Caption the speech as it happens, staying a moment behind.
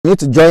You need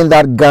to join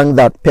that gang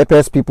that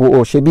peppers people.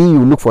 Oh, Shebi,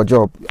 you look for a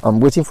job. I'm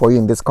waiting for you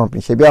in this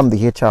company. Shebi, I'm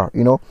the HR,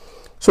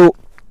 So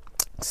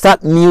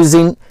start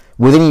musing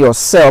within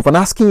yourself and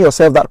asking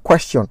yourself that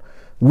question,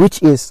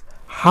 which is,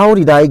 how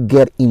did I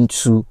get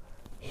into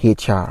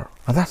HR?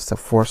 And that's the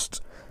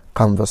first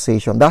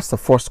conversation. That's the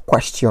first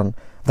question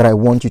that I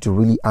want you to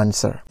really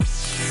answer.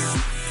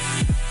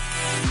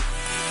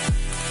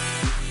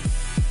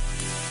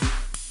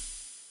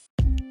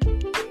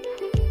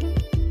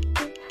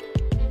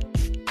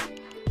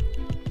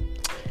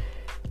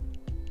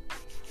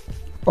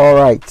 All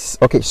right.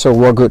 Okay, so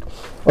we're good.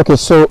 Okay,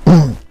 so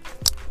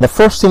the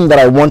first thing that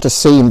I want to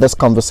say in this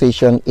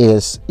conversation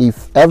is,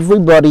 if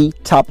everybody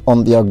tap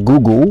on their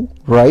Google,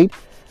 right,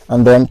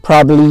 and then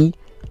probably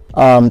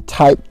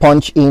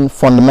punch in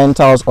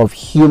fundamentals of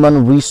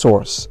human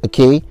resource,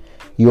 okay,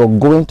 you're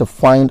going to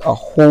find a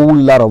whole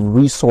lot of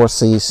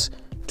resources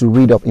to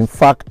read up. In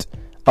fact,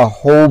 a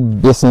whole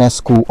business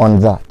school on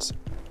that.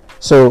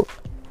 So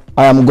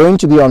I am going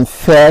to be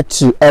unfair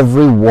to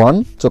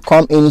everyone to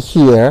come in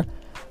here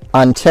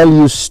and tell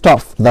you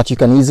stuff that you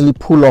can easily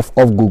pull off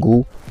of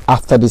Google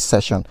after this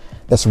session.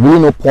 There's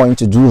really no point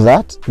to do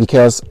that,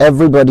 because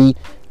everybody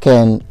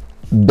can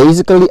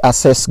basically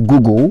access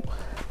Google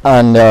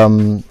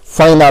and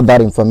find out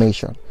that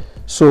information.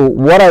 So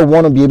what I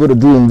want to be able to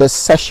do in this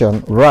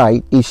session,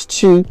 right, is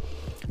to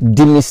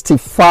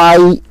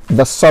demystify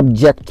the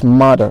subject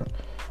matter.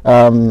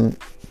 What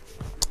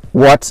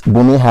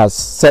Bumi has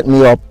set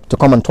me up to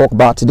come and talk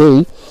about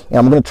today, and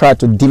I'm going to try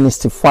to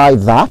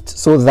demystify that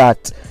so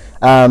that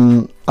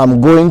I'm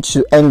going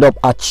to end up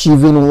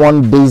achieving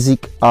one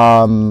basic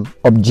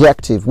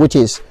objective, which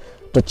is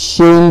to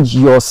change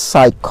your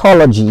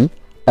psychology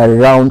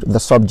around the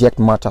subject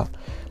matter.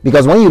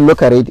 Because when you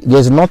look at it,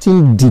 there's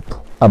nothing deep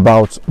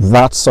about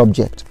that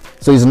subject.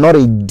 So it's not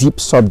a deep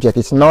subject.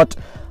 It's not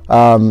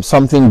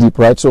something deep,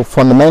 right? So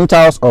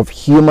fundamentals of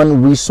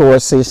human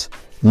resources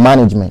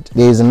management.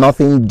 There is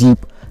nothing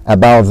deep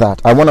about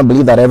that. I want to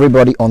believe that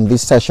everybody on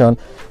this session,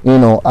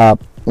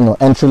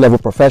 entry-level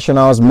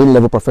professionals,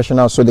 mid-level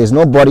professionals. So there's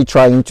nobody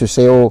trying to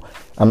say, oh,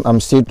 I'm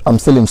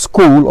still in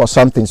school or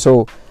something.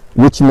 So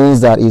which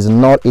means that is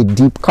not a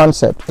deep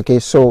concept. Okay,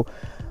 so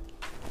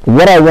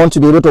what I want to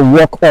be able to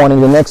work on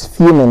in the next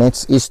few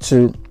minutes is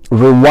to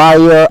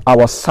rewire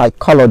our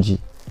psychology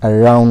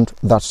around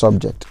that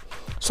subject.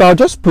 So I'll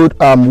just put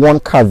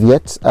one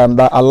caveat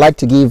that I like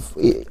to give.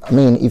 I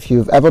mean, if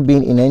you've ever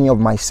been in any of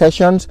my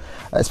sessions,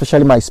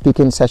 especially my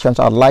speaking sessions,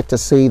 I'd like to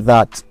say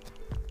that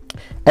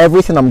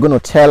everything I'm going to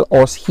tell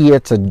us here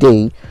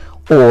today,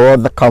 or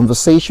the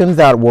conversation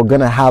that we're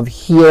going to have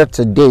here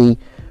today,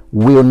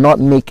 will not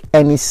make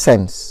any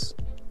sense.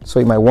 So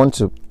you might want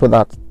to put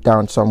that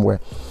down somewhere.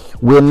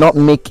 Will not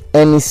make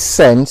any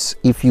sense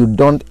if you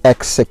don't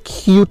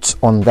execute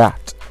on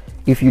that.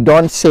 If you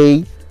don't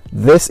say,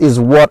 this is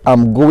what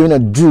I'm going to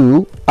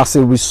do as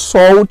a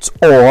result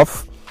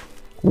of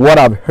what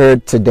I've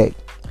heard today.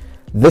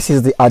 This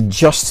is the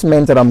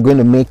adjustment that I'm going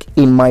to make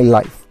in my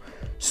life.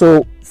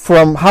 So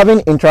from having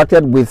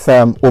interacted with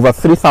over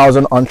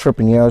 3,000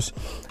 entrepreneurs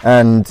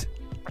and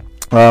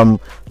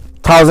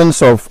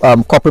thousands of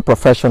corporate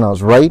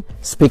professionals, right?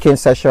 Speaking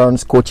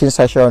sessions, coaching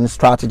sessions,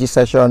 strategy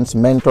sessions,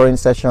 mentoring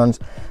sessions,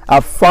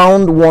 I've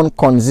found one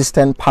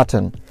consistent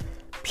pattern.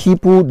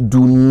 People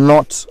do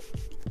not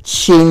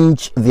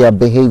change their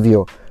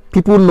behavior.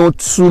 People know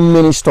too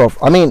many stuff.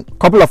 I mean, a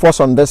couple of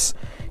us on this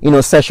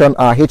session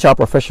are HR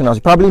professionals.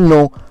 You probably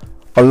know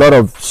a lot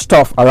of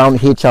stuff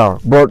around HR,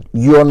 but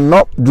you're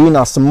not doing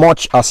as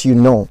much as you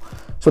know.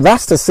 So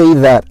that's to say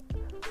that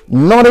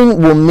nothing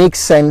will make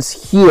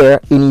sense here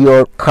in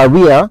your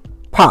career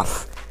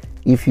path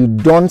if you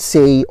don't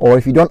say, or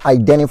if you don't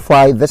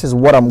identify, this is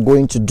what I'm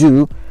going to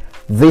do.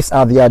 These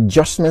are the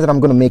adjustments that I'm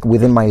going to make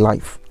within my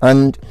life.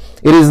 And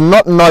it is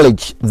not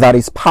knowledge that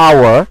is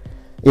power.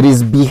 It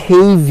is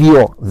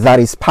behavior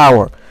that is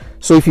power.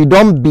 So if you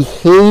don't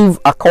behave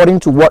according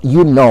to what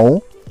you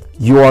know,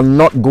 you are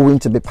not going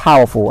to be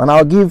powerful. And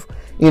I'll give,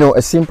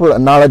 a simple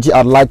analogy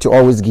I'd like to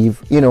always give.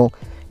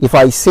 If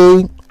I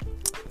say,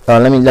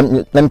 let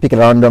me pick a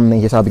random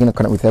name here, so I'll begin to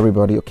connect with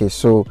everybody. Okay,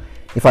 so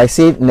if I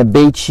say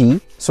Nebechi,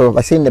 so if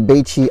I say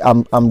Nebechi,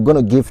 I'm going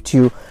to give to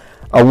you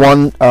a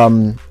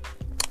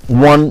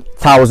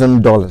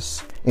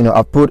 $1,000.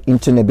 I put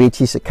into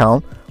Nebechi's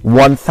account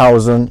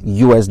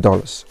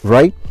 $1,000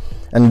 right?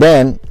 And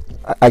then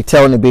I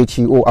tell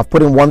Nebechi, oh, I've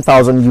put in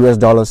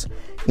 $1,000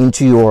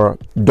 into your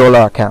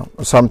dollar account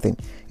or something,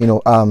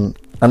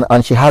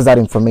 and she has that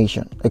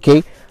information,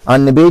 okay?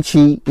 And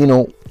Nebechi,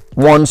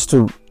 wants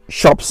to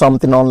shop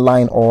something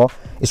online or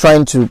is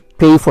trying to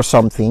pay for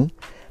something.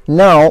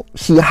 Now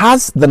she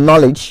has the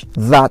knowledge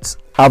that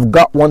I've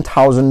got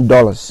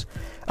 $1,000,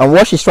 and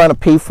what she's trying to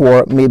pay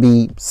for,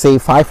 maybe say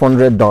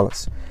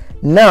 $500.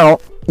 Now,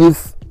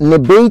 if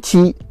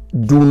Nebechi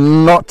do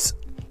not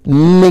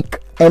make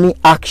any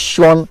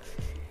action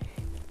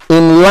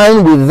in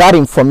line with that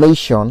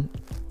information,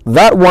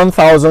 that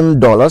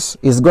 $1,000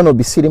 is going to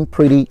be sitting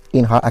pretty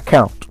in her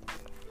account,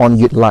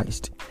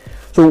 unutilized.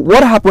 So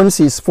what happens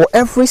is, for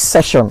every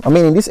session, I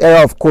mean, in this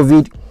era of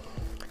COVID,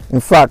 in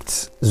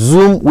fact,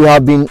 Zoom, we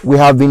have been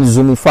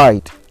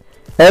Zoomified.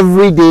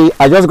 Every day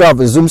I just go have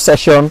a Zoom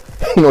session,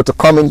 to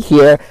come in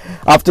here.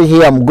 After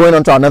here, I'm going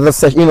on to another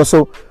session,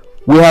 so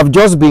we have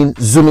just been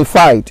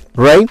Zoomified,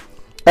 right?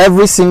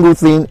 Every single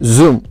thing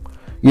Zoom.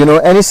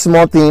 Any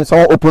small thing,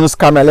 someone opens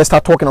camera, let's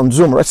start talking on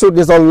Zoom, right? So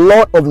there's a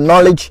lot of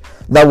knowledge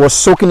that was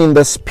soaking in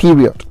this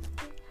period,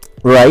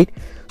 right?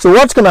 So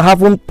what's going to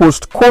happen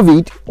post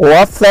COVID, or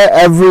after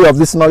every of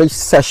these knowledge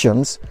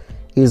sessions,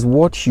 is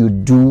what you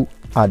do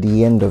at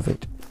the end of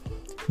it.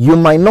 You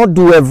might not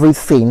do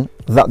everything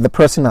that the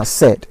person has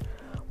said,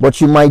 but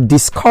you might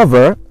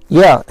discover,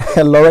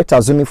 Loretta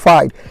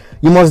Zoomified,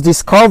 you must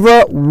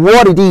discover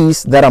what it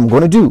is that I'm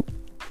going to do.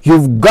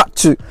 You've got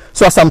to.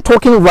 So as I'm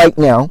talking right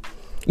now,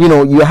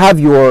 you have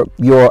your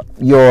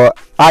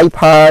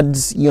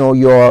iPads,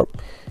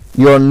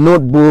 your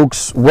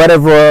notebooks,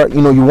 whatever,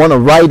 you want to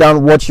write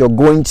down what you're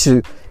going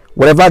to,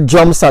 whatever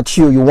jumps at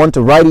you, you want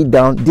to write it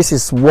down. This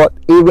is what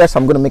areas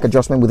I'm going to make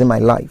adjustment within my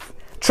life.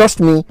 Trust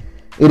me,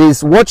 it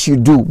is what you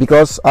do,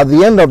 because at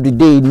the end of the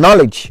day,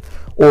 knowledge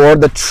or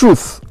the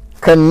truth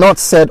cannot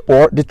set,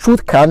 or the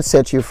truth can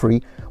set you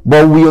free,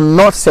 but will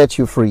not set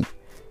you free.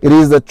 It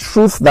is the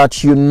truth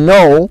that you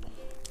know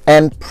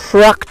and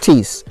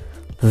practice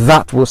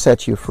that will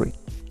set you free.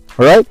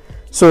 All right.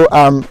 So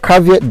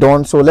caveat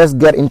done. So let's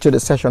get into the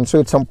session. So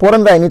it's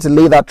important that I need to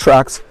lay that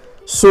tracks,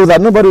 so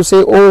that nobody will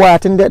say, oh, I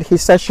attended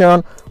his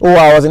session, oh,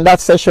 I was in that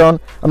session.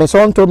 I mean,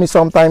 someone told me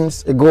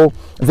sometimes ago,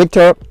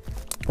 Victor,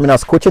 when I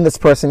was coaching this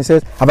person, he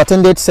says, I've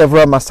attended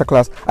several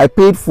masterclass. I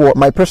paid for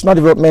my personal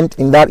development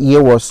in that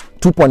year was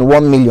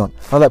 2.1 million.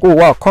 I was like, oh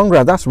wow,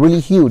 congrats, that's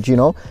really huge.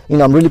 I'm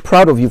really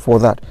proud of you for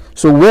that.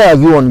 So where are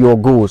you on your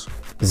goals?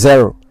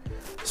 0.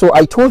 So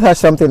I told her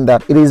something,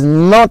 that it is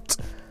not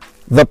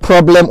the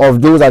problem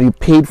of those that you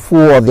paid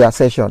for their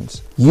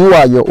sessions. You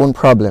are your own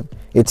problem.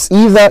 It's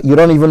either you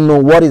don't even know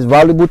what is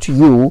valuable to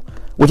you,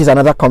 which is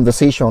another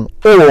conversation,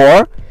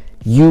 or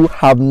you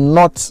have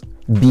not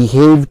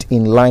behaved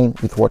in line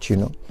with what you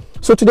know.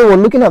 So today we're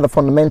looking at the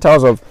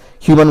fundamentals of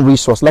human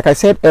resource. Like I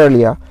said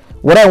earlier,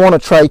 what I want to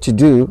try to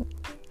do,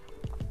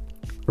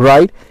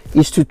 right,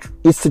 is to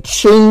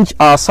change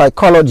our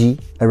psychology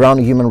around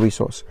human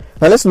resource.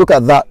 Now let's look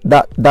at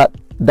that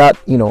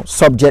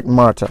subject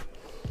matter,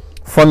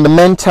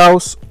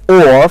 fundamentals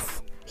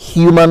of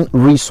human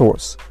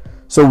resource.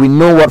 So we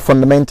know what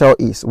fundamental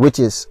is, which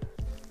is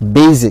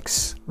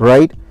basics,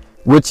 right?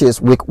 Which is,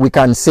 we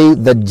can say,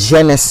 the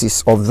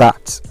genesis of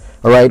that.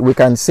 All right, we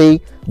can say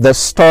the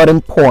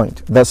starting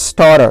point,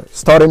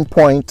 starting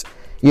point,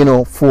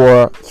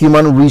 for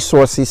human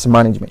resources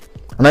management.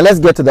 And now let's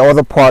get to the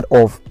other part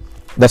of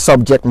the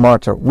subject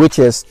matter, which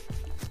is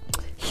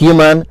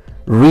human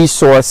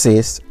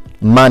resources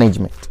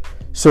management.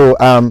 So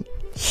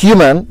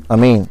human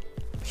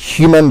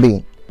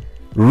being.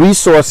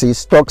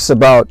 Resources talks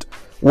about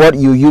what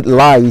you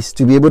utilize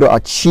to be able to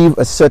achieve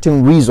a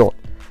certain result.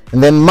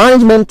 And then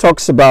management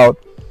talks about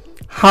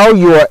how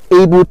you are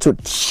able to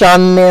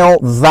channel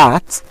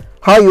that,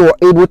 how you are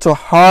able to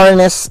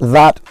harness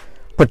that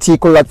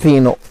particular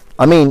thing.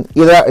 I mean,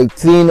 either a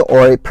thing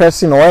or a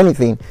person or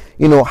anything,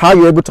 how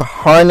you're able to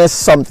harness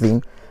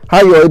something,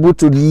 how you're able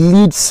to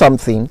lead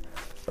something,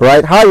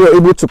 right? How you're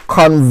able to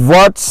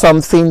convert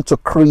something to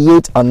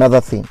create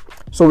another thing.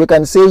 So we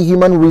can say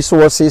human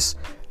resources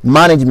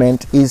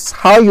management is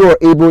how you're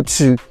able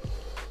to,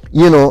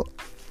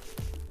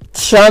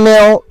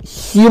 channel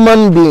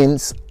human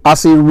beings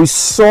as a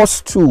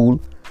resource tool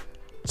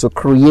to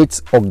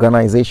create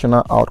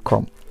organizational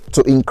outcome,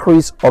 to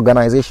increase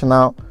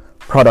organizational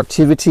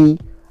productivity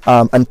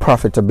and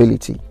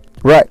profitability,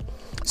 right?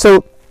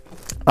 So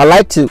I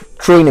like to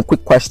throw in a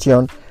quick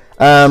question.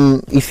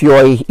 If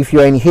you're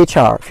in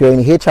HR, if you're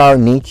in HR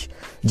niche,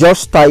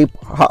 just type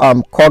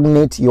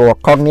cognate your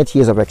cognate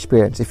years of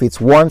experience. If it's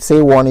 1,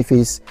 say 1. If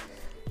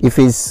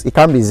it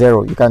can be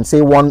 0, you can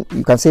say 1.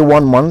 You can say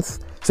 1 month.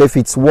 So if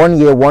it's 1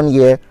 year, 1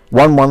 year,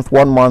 1 month,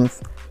 1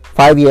 month,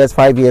 5 years,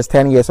 5 years,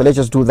 10 years. So let's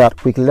just do that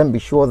quickly. Let me be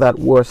sure that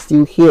we're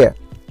still here.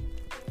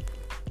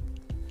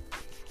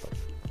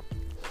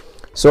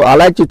 So I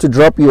like you to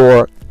drop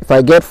your, if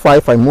I get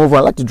 5, I move on.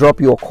 I like to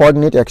drop your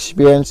coordinate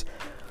experience.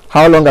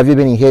 How long have you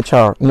been in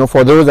HR?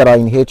 For those that are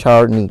in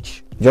HR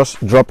niche,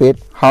 just drop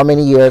it. How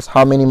many years,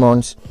 how many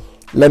months?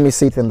 Let me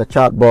see it in the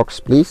chat box,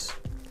 please.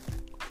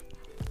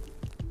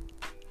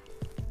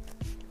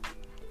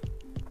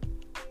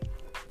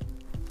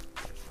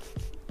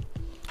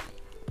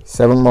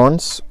 Seven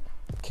months.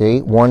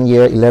 Okay, 1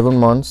 year, 11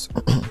 months.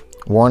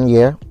 1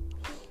 year.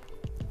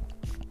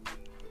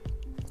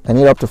 I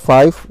need up to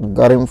 5.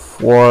 Got him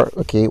for,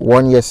 okay,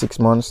 1 year, 6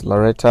 months.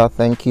 Loretta,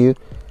 thank you.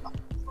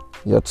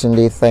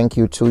 Yotunde, thank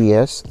you. 2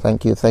 years.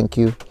 Thank you.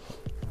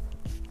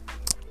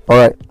 All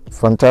right,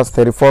 fantastic.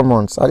 34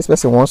 months. This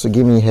person wants to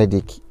give me a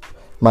headache.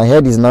 My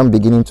head is now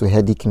beginning to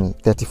headache me.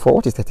 34.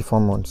 What is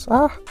 34 months?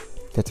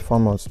 34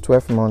 months.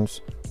 12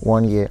 months.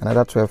 1 year.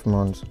 Another 12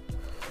 months.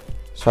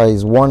 So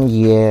it's 1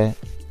 year.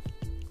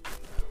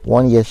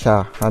 1 year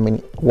sha, how many,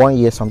 1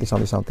 year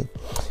something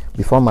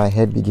before my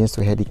head begins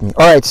to headache me.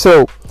 All right,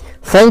 so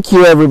thank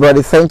you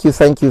everybody, thank you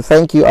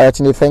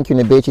Ayatinde, thank you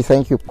Nebechi,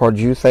 thank you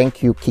Porju,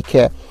 thank you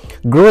Kike.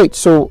 Great.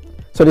 So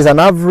there's an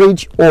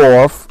average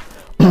of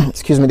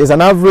excuse me, there's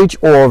an average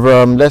of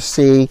let's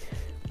say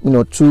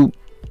 1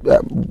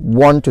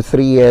 to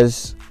 3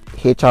 years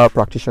HR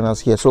practitioners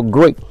here. So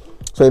great.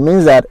 So it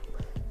means that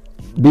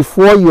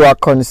before you are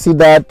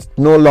considered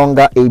no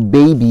longer a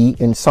baby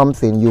in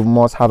something, you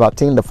must have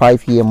attained the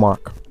 5-year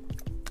mark.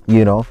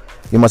 You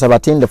must have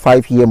attained the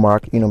 5-year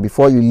mark,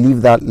 before you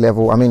leave that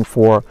level.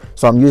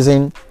 So I'm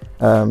using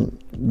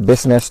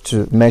business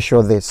to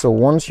measure this. So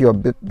once your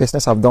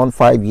business have done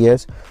 5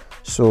 years,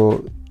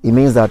 so it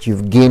means that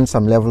you've gained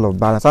some level of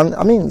balance. And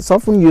it's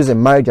often used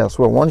in marriage as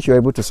well. Once you're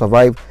able to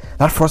survive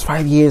that first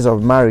 5 years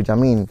of marriage,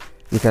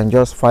 you can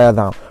just fire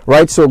down,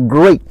 right? So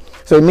great.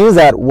 So it means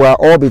that we're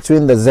all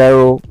between the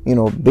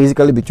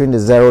basically between the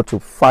 0 to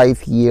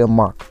 5-year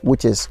mark,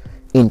 which is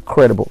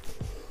incredible.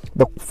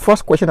 The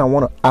first question I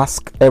want to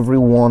ask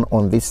everyone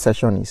on this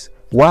session is,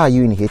 why are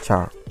you in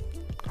HR?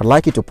 I'd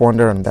like you to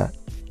ponder on that,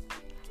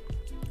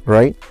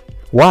 right?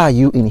 Why are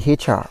you in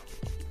HR?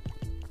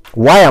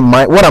 What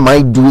am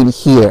I doing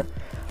here?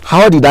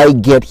 How did I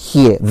get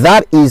here?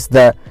 That is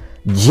the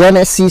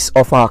genesis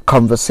of our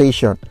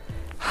conversation.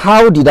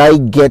 How did I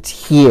get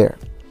here?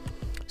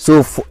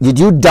 So did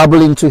you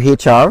dabble into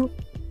HR?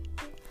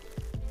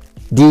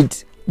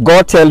 Did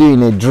God tell you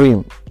in a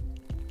dream?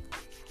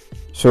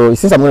 So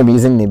since I'm going to be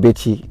using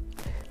Nebechi,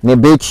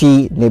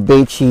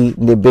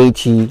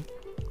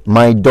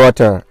 my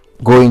daughter,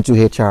 go into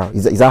HR.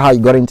 Is that how you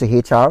got into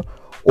HR?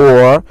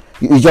 Or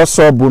you just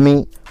saw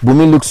Bumi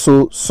looks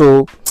so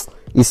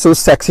it's so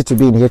sexy to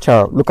be in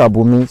HR. Look at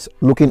Bumi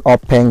looking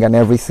up peng and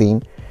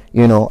everything.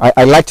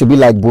 I like to be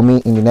like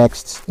Bumi in the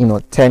next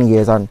 10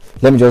 years, and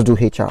let me just do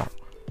HR.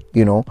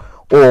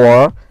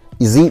 Or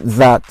is it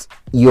that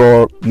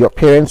your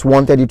parents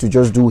wanted you to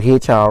just do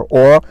HR?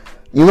 Or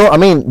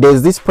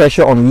there's this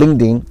pressure on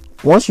LinkedIn.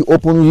 Once you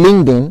open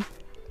LinkedIn,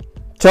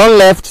 turn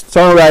left,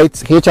 turn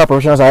right, HR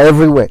professionals are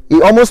everywhere.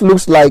 It almost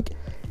looks like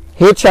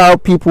HR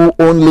people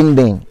own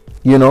LinkedIn.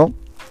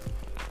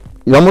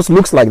 It almost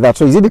looks like that.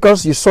 So is it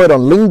because you saw it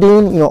on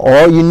LinkedIn,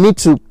 or you need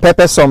to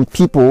pepper some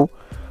people?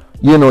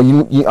 You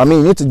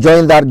need to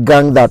join that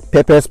gang that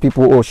peppers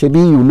people. Oh, Shebi,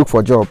 you look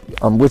for a job.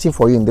 I'm waiting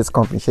for you in this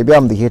company. Shebi,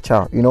 I'm the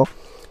HR.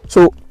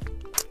 So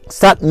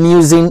start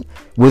musing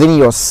within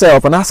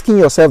yourself and asking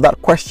yourself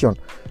that question,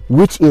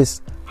 which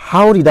is,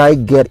 how did I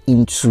get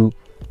into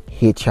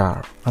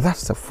HR? And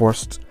that's the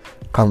first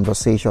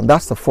conversation.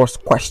 That's the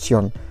first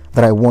question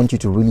that I want you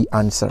to really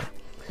answer.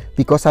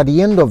 Because at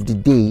the end of the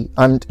day,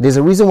 and there's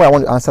a reason why I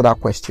want to answer that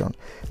question,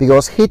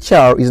 because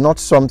HR is not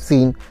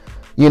something,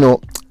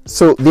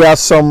 so there are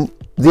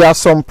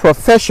some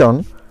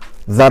profession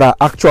that are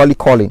actually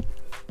calling.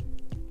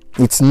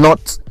 It's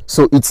not,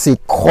 so it's a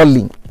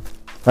calling.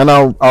 And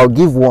I'll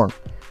give one.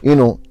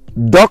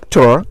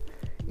 Doctor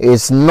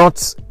is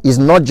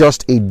not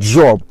just a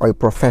job or a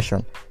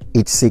profession,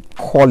 it's a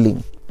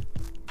calling.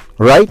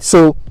 Right?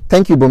 So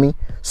thank you, Bumi.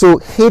 So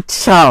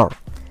HR,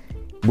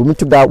 Bumi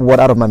took that word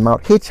out of my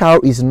mouth. HR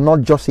is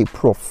not just a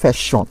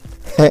profession,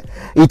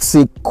 it's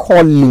a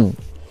calling.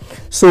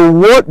 So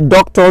what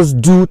doctors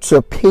do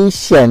to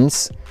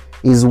patients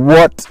is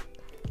what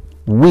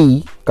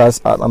we,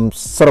 because I'm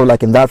sort of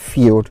like in that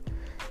field,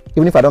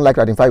 even if I don't like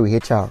to identify with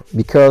HR,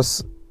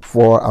 because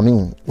for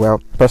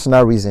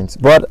personal reasons,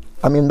 but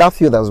I'm in that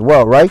field as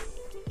well, right?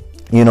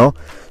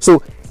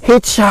 So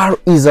HR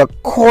is a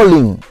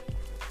calling.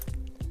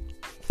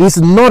 It's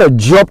not a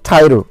job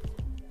title.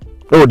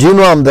 Oh, do you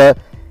know I'm the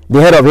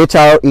head of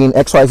HR in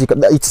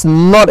XYZ? It's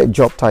not a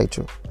job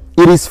title.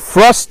 It is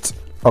first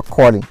a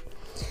calling.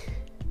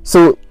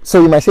 So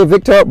you might say,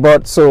 Victor,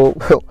 but so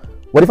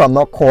what if I'm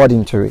not called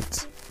into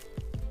it?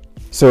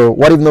 So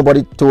what if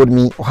nobody told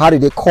me? How do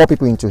they call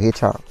people into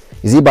HR?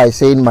 Is it by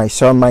saying my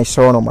son,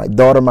 or my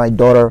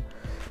daughter?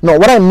 No,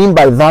 what I mean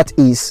by that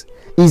is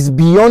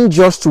beyond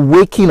just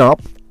waking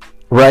up,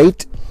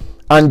 right,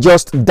 and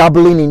just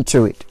dabbling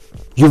into it.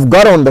 You've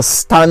got to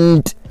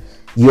understand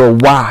your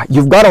why.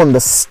 You've got to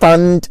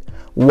understand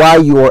why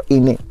you're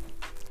in it.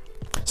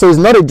 So it's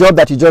not a job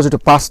that you just do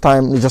to pass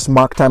time, you just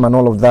mark time and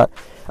all of that.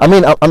 I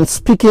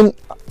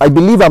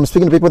believe I'm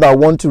speaking to people that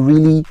want to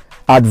really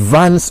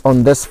advance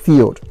on this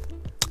field.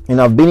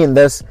 I've been in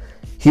this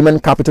human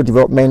capital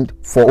development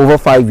for over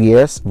 5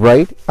 years,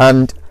 right?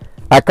 And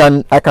I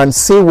can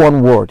say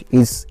one word,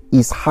 is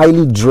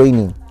highly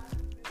draining.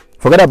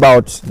 Forget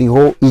about the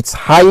whole, it's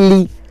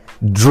highly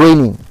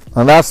draining.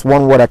 And that's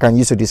one word I can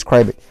use to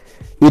describe it.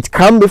 It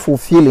can be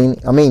fulfilling,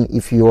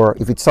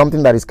 if it's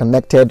something that is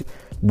connected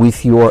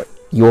with your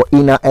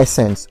inner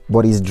essence,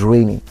 but it's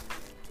draining.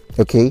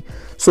 Okay,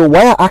 so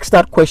why I ask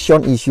that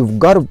question is you've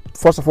got to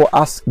first of all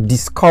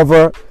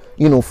discover,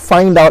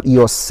 find out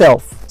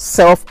yourself,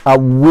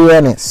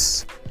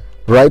 self-awareness,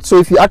 right? So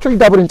if you actually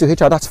dabble into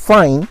HR, that's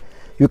fine.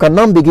 You can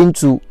now begin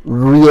to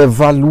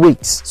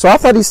reevaluate. So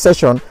after this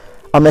session,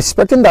 I'm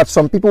expecting that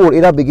some people will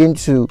either begin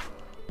to,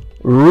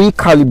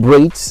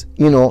 recalibrate,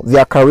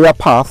 their career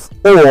path,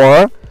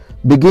 or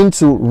begin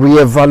to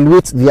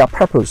reevaluate their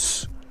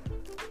purpose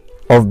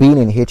of being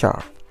in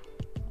HR.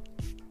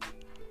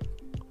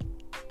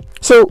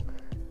 So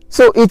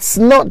it's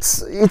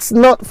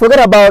not forget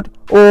about,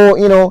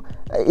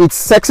 it's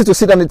sexy to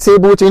sit on the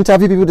table to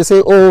interview people to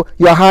say, oh,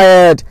 you're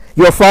hired,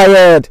 you're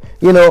fired,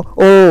 we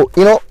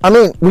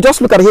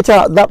just look at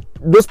HR, that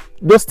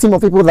those team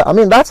of people that,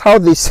 that's how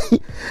they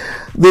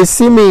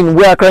see me in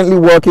where I currently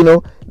work,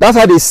 that's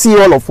how they see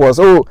all of us.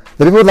 Oh,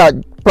 the people that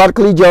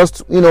practically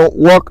just,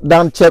 walk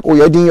down, check, oh,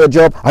 you're doing your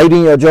job, are you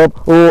doing your job?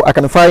 Oh, I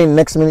can fire in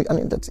next minute.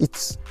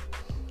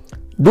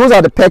 Those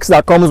are the perks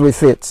that comes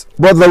with it.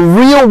 But the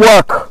real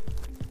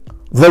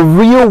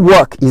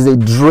work is a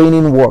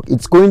draining work.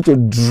 It's going to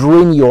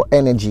drain your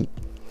energy.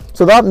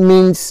 So that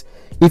means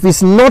if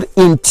it's not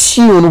in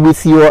tune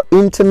with your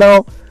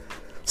internal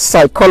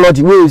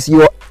psychology, which is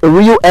your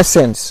real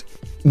essence,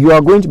 you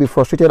are going to be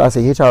frustrated as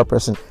a HR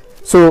person.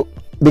 So,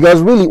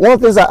 because really, one of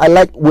the things that I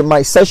like with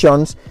my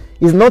sessions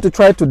is not to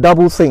try to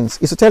double things.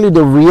 It's to tell you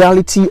the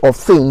reality of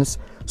things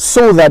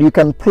so that you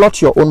can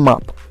plot your own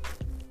map,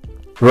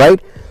 right?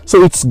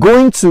 So it's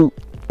going to,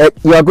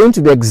 you are going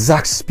to be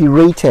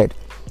exasperated.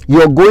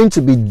 You're going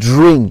to be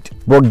drained.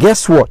 But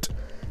guess what?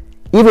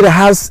 If it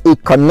has a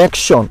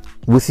connection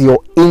with your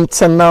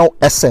internal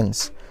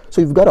essence,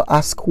 so you've got to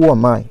ask, who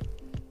am I?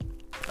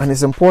 And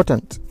it's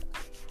important.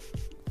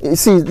 You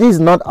see, this is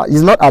not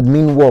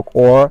admin work,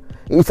 or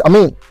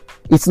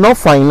it's not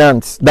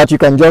finance that you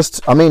can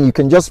just, you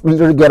can just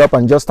literally get up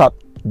and just start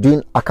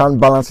doing account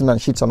balancing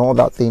and sheets and all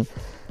that thing,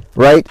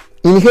 right?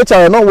 In HR,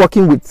 you're not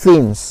working with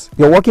things.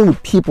 You're working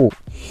with people,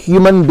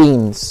 human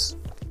beings.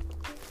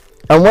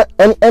 And what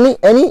any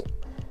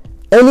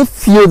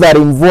field that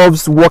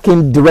involves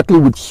working directly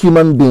with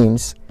human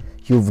beings,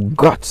 you've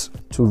got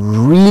to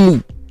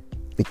really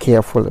be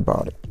careful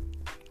about it.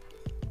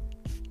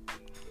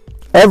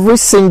 Every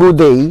single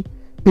day,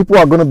 people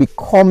are going to be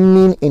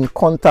coming in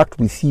contact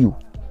with you.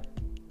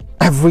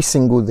 Every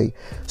single day.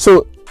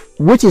 So,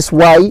 which is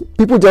why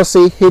people just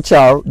say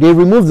HR, they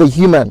remove the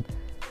human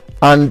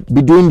and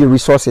be doing the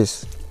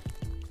resources.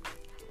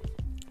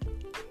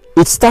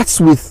 It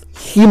starts with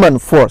human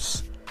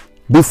first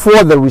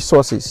before the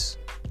resources.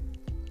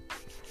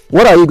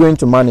 What are you going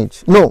to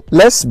manage? No,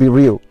 let's be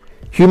real.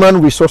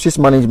 Human resources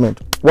management.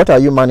 What are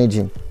you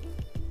managing?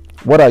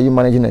 What are you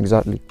managing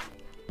exactly?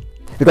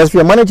 Because if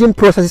you're managing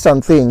processes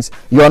and things,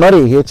 you are not a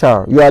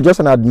HR. You are just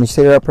an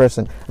administrative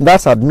person. And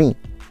that's admin.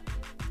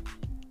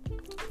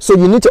 So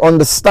you need to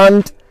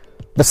understand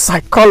the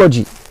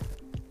psychology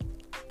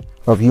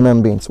of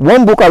human beings.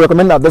 One book I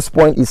recommend at this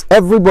point is,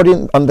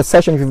 everybody on the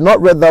session, if you've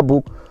not read that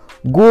book,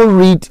 go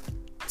read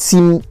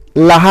Tim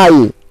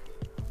LaHaye.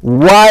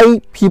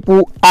 Why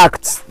people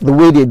act the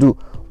way they do.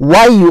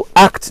 Why you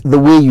act the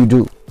way you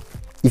do.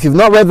 If you've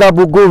not read that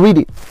book, go read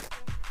it.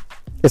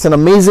 It's an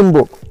amazing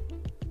book.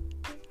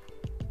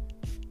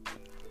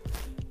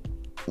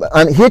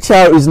 And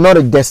HR is not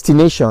a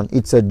destination,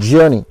 it's a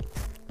journey.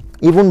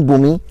 Even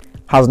Bumi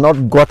has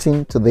not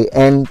gotten to the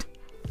end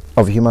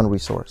of human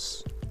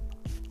resource.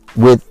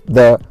 With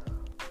the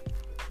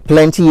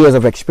plenty years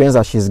of experience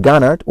that she's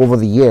garnered over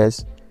the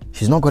years,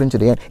 she's not gotten to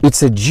the end.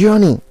 It's a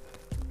journey.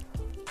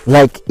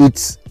 Like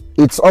it's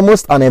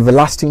almost an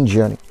everlasting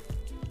journey.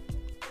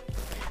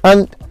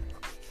 And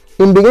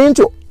in beginning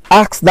to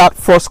ask that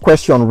first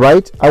question,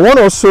 right, I want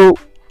to also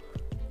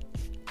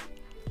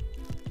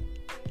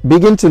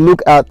begin to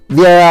look at,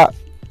 there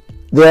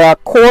are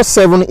core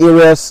 7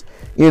 areas,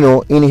 in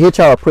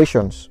HR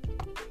operations,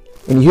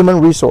 in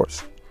human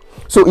resource.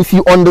 So if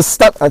you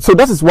understand, and so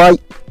that is why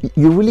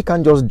you really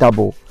can't just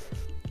double.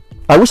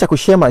 I wish I could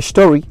share my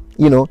story,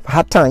 if I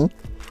had time.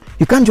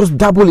 You can't just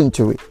double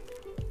into it.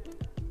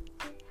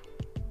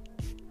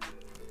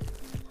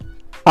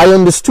 I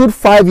understood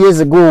 5 years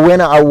ago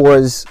when I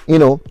was,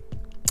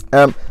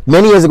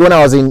 many years ago when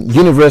I was in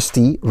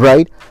university,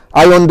 right?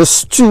 I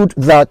understood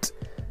that,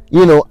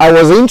 I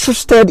was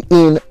interested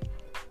in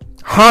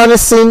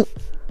harnessing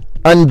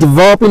and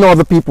developing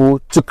other people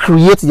to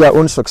create their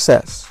own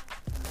success.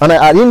 And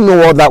I didn't know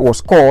what that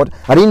was called.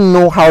 I didn't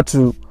know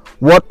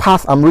what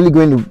path I'm really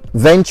going to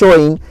venture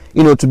in,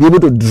 to be able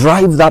to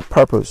drive that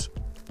purpose.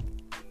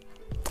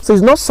 So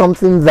it's not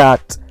something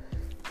that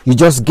you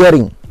just get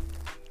in.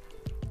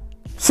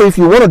 So if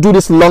you want to do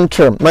this long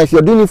term, now if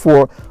you're doing it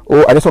for,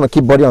 I just want to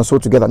keep body and soul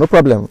together, no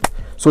problem.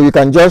 So you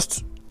can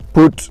just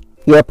put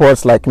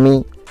earpods like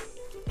me,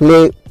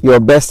 play your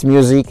best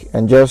music,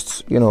 and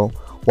just,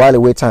 while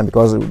away time,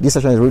 because this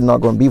session is really not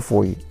going to be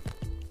for you.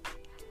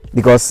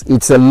 Because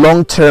it's a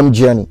long-term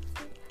journey.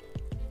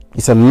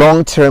 It's a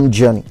long-term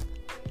journey.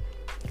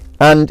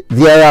 And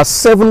there are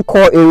 7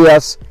 core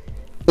areas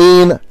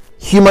in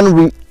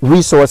human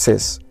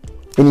resources,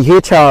 in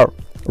HR,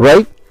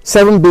 right?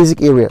 7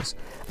 basic areas.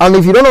 And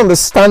if you don't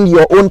understand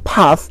your own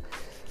path,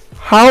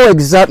 how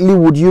exactly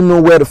would you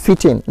know where to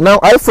fit in? Now,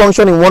 I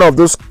function in one of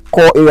those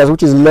core areas,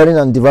 which is learning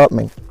and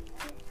development,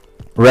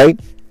 right?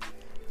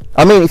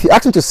 I mean, if you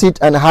ask me to sit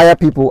and hire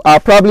people, I'll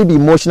probably be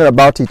emotional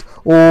about it.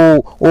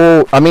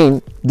 I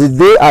mean, the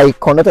day I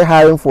conducted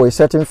hiring for a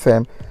certain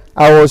firm,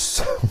 I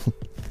was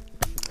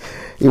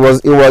it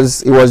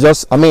was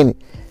just, I mean,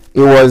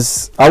 it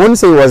was, I wouldn't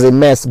say it was a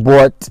mess,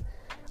 but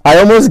I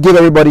almost gave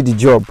everybody the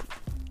job.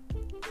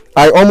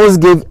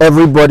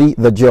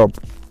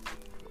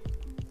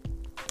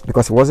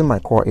 Because it wasn't my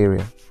core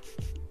area.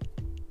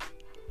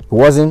 It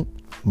wasn't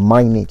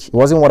my niche. It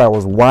wasn't what I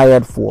was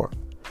wired for.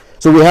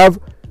 So we have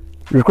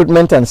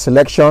recruitment and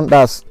selection,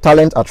 that's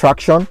talent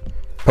attraction,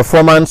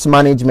 performance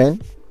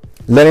management,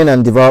 learning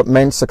and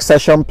development,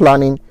 succession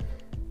planning,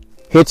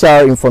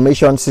 HR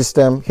information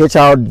system,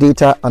 HR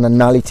data and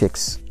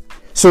analytics.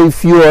 So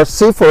if you are,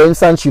 say for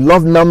instance, you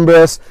love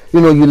numbers, you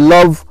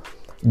love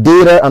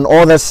data and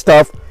all that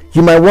stuff,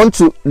 you might want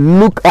to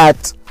look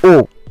at,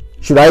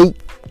 should I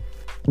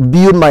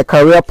build my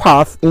career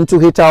path into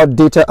HR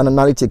data and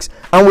analytics?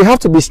 And we have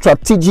to be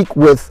strategic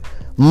with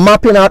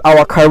mapping out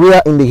our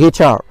career in the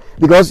HR.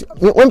 Because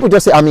when people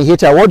just say, I'm in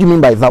HR, what do you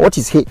mean by that? What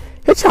is HR?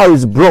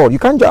 Is broad. You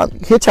can't.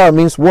 HR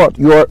means what?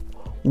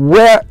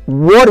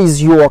 What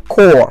is your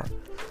core?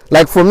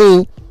 Like for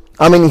me,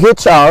 I'm in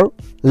HR,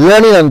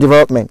 learning and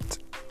development.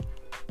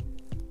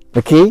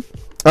 Okay,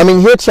 I'm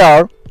in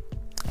HR,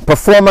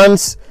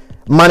 performance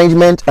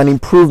management and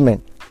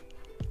improvement.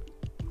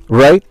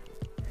 Right.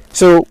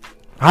 So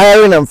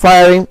hiring and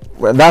firing,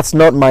 well, that's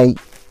not my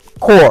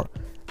core.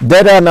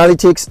 Data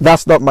analytics,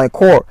 that's not my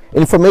core.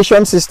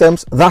 Information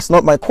systems, that's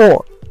not my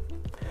core.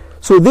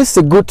 So this is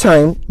a good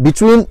time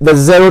between the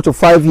 0 to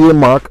 5 year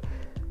mark.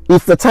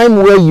 It's the time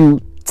where you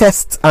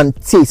test and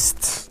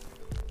taste.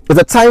 It's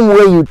the time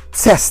where you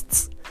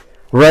test,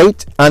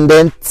 right? And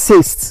then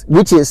taste,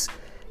 which is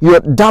you're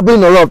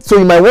dabbling a lot. So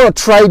you might want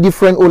to try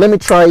different, let me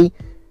try,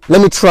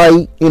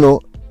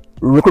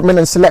 recruitment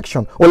and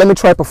selection, or let me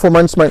try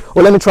performance management,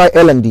 or let me try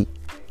L&D.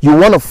 You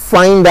want to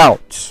find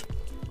out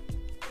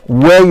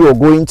where you're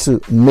going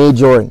to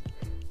major in.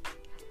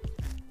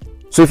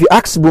 So if you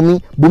ask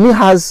Bumi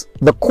has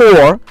the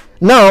core.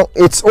 Now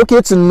it's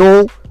okay to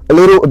know a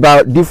little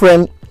about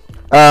different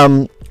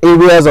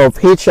areas of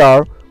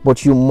HR,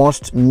 but you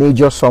must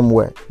major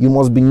somewhere. You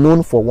must be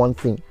known for one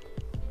thing.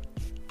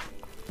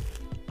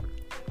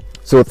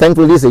 So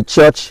thankfully this is a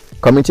church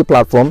community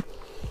platform,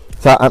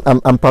 so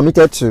I'm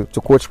permitted to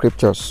quote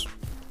scriptures,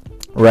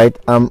 right?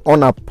 I'm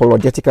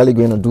unapologetically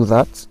going to do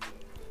that.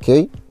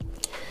 Okay,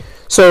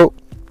 so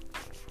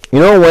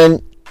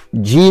when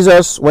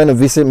Jesus went to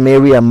visit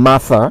Mary and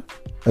Martha,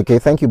 okay,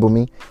 thank you,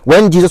 Bumi.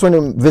 When Jesus went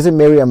to visit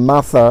Mary and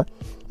Martha,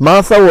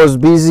 Martha was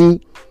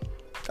busy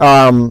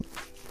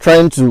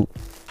trying to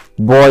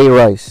boil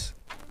rice,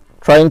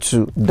 trying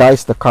to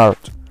dice the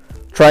carrot,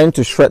 trying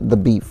to shred the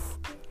beef,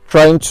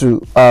 trying to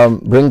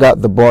bring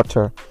out the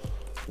butter,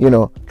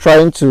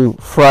 trying to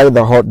fry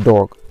the hot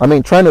dog. I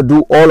mean, trying to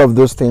do all of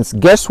those things.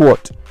 Guess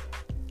what?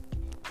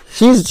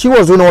 She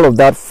was doing all of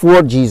that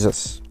for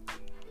Jesus.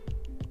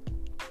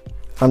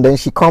 And then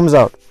she comes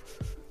out,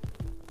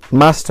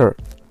 Master,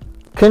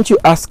 can't you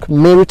ask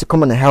Mary to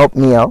come and help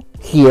me out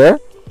here?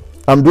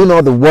 I'm doing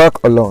all the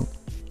work alone.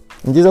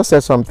 And Jesus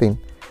said something.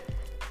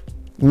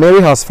 Mary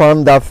has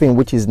found that thing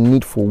which is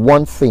needful,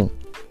 one thing,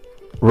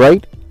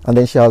 right? And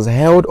then she has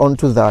held on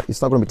to that.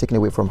 It's not going to be taken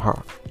away from her.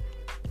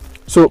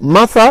 So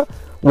Martha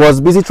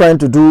was busy trying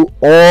to do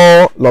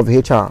all of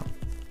HR.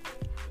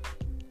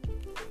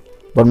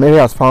 But Mary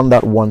has found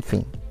that one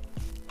thing.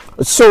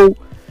 So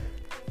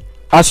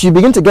as you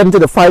begin to get into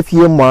the 5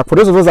 year mark, for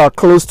those of us that are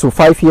close to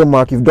 5 year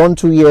mark, you've done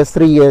 2 years,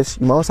 3 years,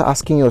 you might also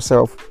asking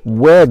yourself,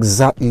 where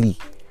exactly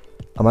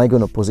am I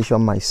going to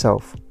position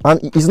myself?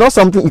 And it's not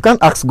something you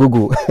can't ask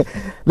Google.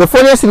 The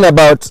funniest thing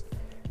about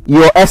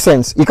your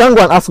essence, you can't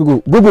go and ask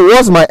Google,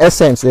 what's my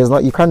essence?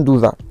 You can't do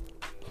that.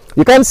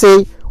 You can't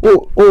say,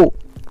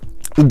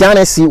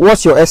 Idanesi,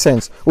 what's your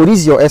essence? This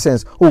is your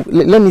essence.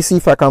 Let me see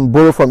if I can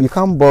borrow from. You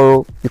can't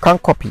borrow, you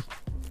can't copy.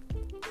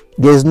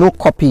 There's no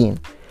copying.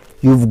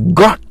 You've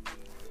got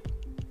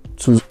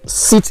to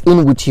sit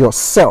in with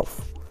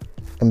yourself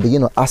and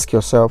begin to ask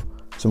yourself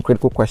some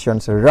critical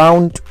questions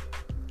around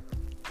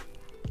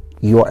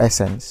your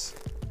essence.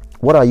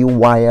 What are you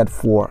wired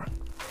for?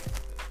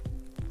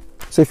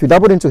 So if you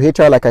dabbled into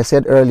HR, like I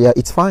said earlier,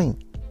 it's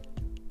fine.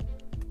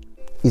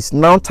 It's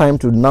now time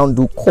to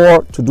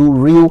do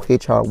real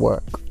HR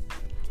work.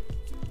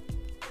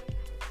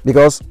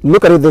 Because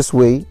look at it this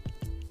way,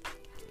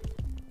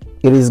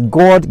 it is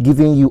God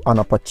giving you an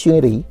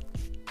opportunity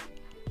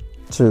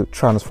to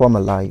transform a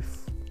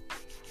life.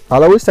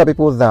 I'll always tell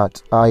people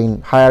that are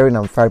in hiring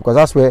and firing, because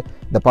that's where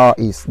the power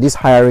is. This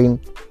hiring,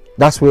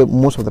 that's where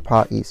most of the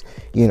power is.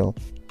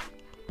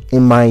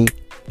 In my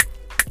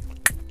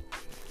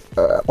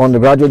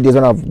undergraduate days,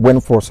 when I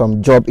went for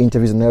some job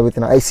interviews and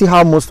everything, I see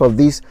how most of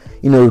these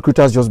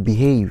recruiters just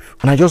behave,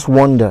 and I just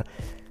wonder,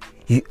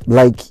 did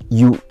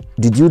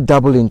you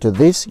dabble into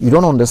this? You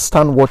don't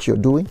understand what you're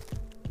doing?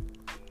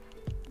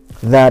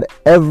 That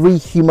every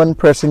human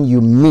person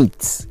you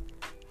meet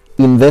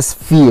in this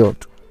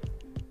field,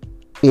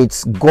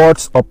 it's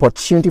God's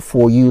opportunity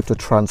for you to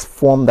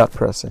transform that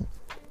person.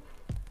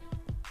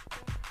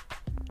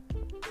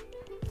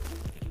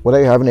 whether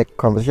you're having a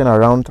conversation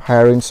around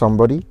hiring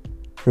somebody,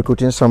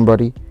 recruiting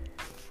somebody.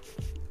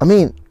 I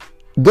mean,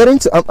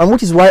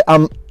 which is why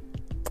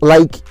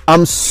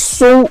I'm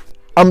so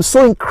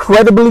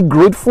incredibly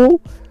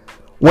grateful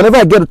whenever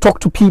I get to talk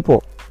to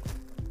people.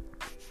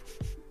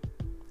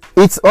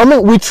 We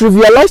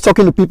trivialize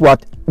talking to people.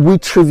 We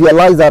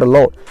trivialize that a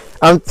lot.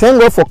 And thank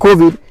God for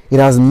COVID, it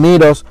has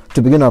made us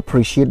to begin to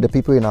appreciate the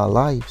people in our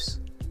lives.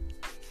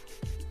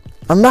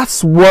 And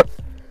that's what,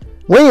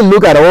 when you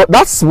look at it,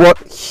 that's what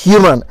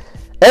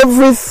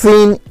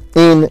everything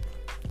in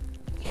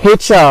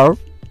HR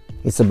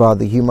is about,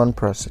 the human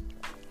person.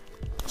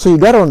 So you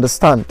got to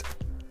understand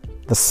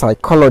the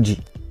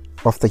psychology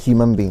of the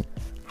human being.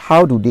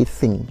 How do they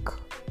think?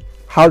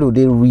 How do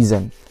they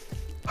reason?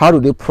 How do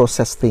they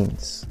process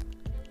things?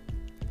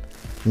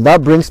 And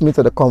that brings me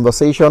to the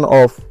conversation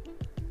of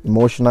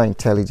emotional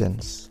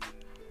intelligence.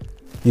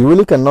 You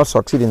really cannot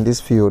succeed in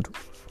this field,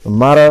 no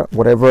matter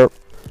whatever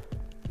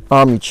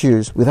arm you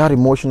choose, without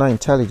emotional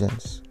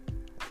intelligence,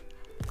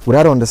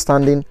 without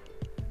understanding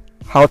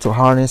how to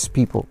harness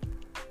people.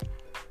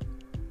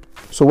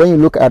 So when you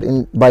look at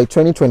by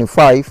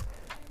 2025,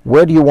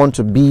 where do you want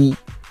to be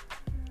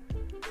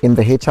in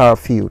the HR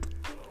field?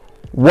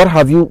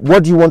 What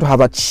do you want to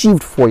have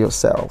achieved for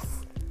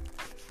yourself?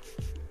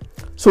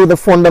 So the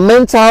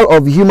fundamental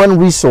of human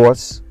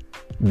resource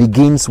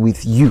begins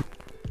with you.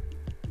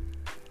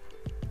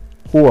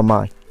 Who am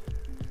I?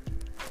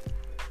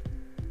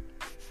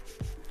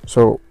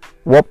 So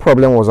what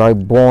problem was I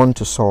born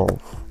to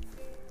solve?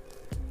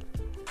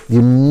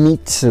 You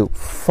need to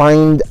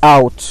find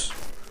out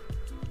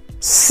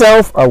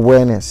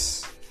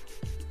self-awareness.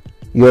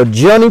 Your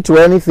journey to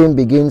anything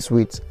begins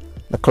with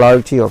the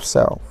clarity of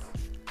self.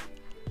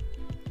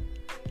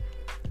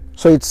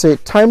 So it's a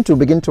time to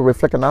begin to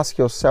reflect and ask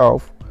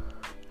yourself,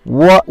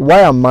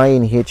 why am I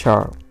in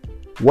HR?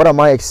 What am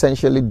I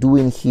essentially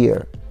doing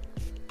here?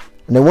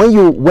 And then when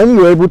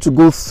you're able to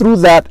go through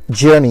that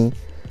journey,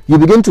 you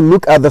begin to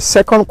look at the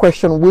second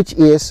question, which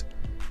is,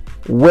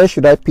 where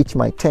should I pitch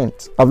my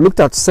tent? I've looked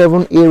at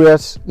 7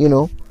 areas,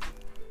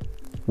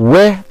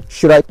 where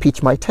should I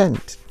pitch my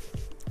tent?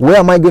 Where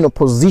am I going to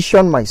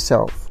position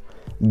myself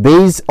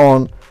based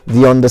on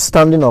the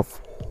understanding of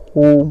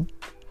who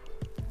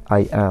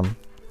I am?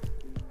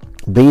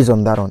 Based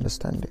on that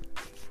understanding.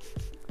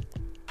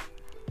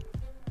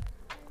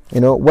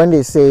 When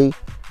they say,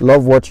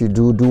 love what you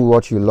do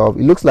what you love,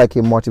 it looks like a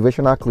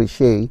motivational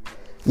cliche.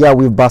 Yeah,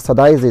 we've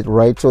bastardized it,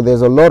 right? So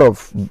there's a lot of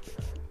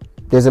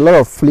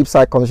flip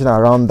side conversation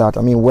around that.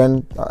 I mean,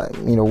 when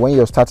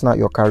you're starting out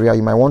your career,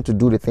 you might want to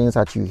do the things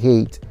that you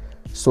hate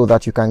so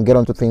that you can get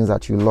onto things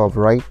that you love,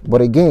 right?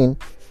 But again,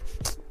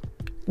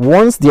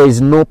 once there is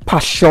no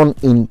passion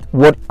in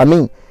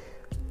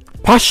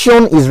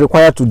passion is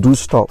required to do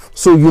stuff.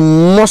 So you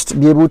must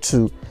be able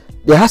to,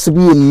 there has to be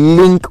a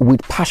link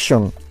with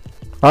passion.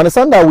 I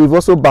understand that we've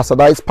also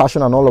bastardized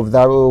passion and all of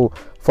that. Oh,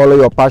 follow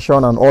your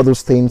passion and all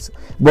those things.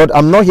 But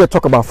I'm not here to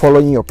talk about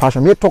following your passion.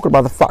 I'm here to talk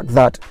about the fact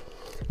that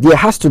there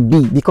has to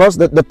be, because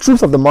the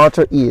truth of the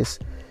matter is,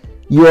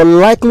 you are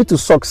likely to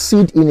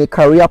succeed in a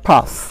career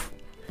path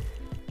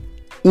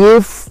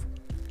if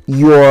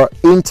your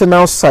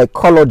internal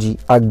psychology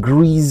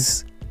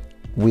agrees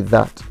with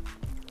that.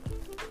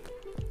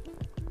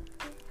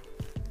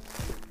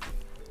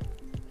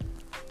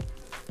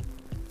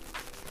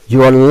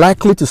 You are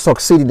likely to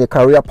succeed in a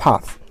career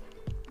path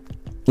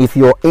if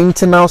your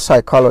internal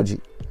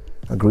psychology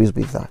agrees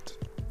with that.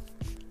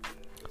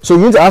 So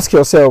you need to ask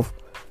yourself,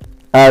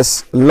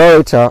 as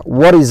Loretta,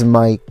 what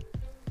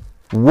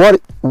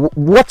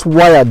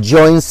wire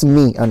joins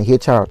me and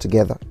HR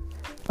together?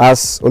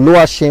 As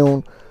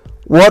Oluwaseun,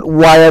 what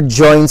wire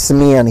joins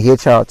me and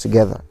HR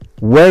together?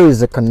 Where is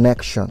the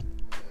connection?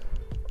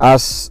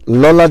 As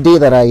Lolade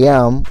that I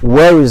am,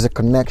 where is the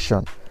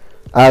connection?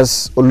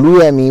 As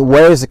Oluyemi,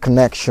 where is the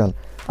connection?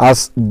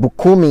 As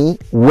Bukumi,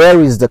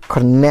 where is the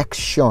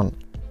connection?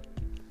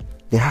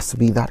 There has to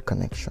be that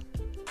connection.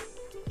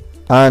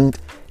 And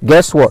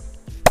guess what?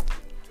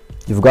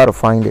 You've got to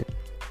find it.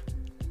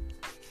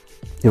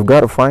 You've got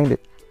to find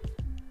it.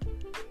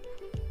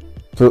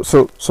 So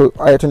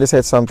Ayotunde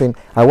said something.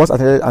 I once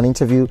attended an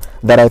interview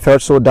that I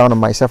felt so down on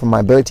myself and my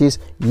abilities.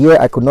 Yeah,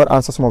 I could not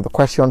answer some of the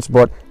questions,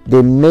 but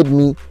they made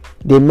me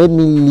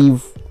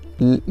leave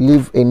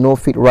a no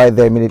fit right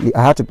there immediately.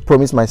 I had to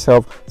promise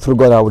myself through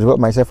God I would develop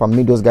myself and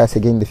meet those guys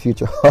again in the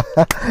future.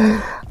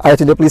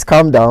 Ayotunde, please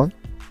calm down.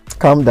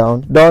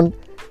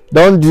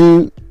 Don't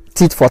do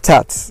tit for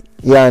tat.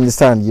 Yeah, I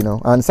understand,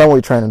 I understand what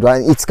you're trying to do.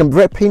 And it's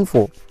very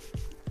painful.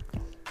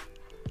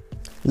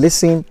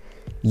 Listen,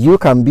 you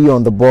can be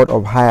on the board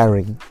of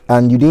hiring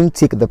and you didn't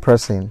take the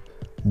person,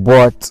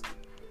 but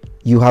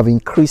you have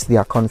increased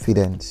their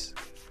confidence.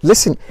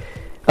 Listen,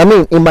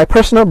 in my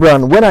personal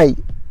brand, when I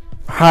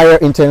hire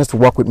interns to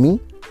work with me,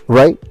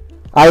 right,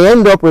 I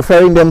end up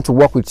referring them to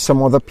work with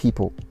some other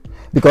people,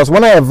 because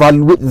when I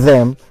evaluate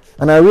them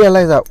and I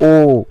realize that,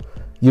 oh,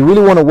 you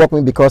really want to work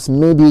with me because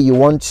maybe you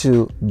want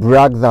to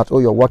brag that, oh,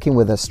 you're working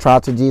with a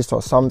strategist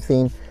or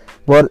something,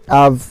 but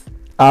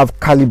I've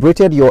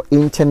calibrated your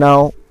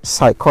internal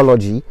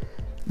psychology,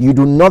 you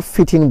do not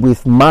fit in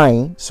with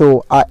mine,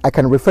 so I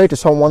can refer to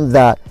someone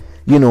that,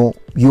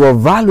 you are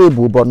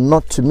valuable but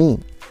not to me.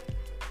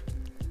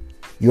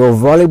 You're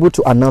valuable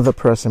to another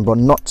person but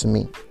not to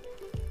me.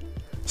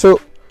 So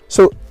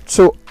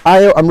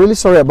I'm really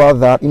sorry about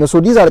that. So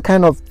these are the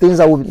kind of things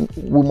that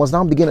we must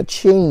now begin to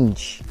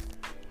change.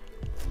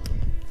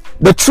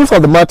 The truth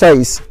of the matter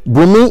is,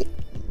 Bumi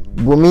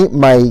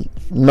might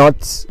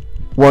not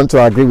want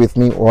to agree with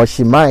me, or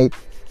she might.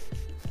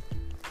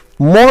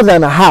 More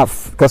than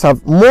half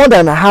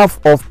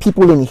of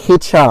people in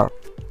HR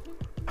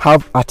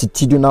have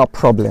attitudinal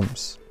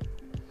problems.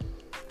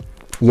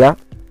 Yeah,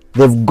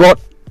 they've got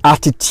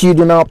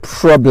attitudinal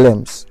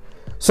problems.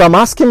 So I'm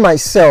asking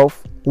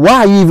myself, why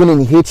are you even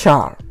in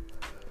HR?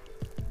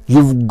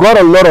 You've got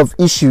a lot of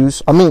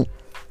issues.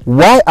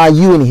 Why are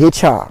you in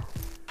HR?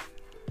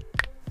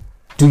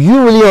 Do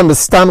you really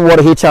understand what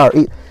HR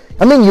is?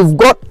 You've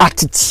got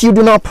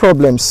attitudinal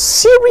problems,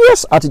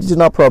 serious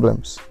attitudinal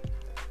problems.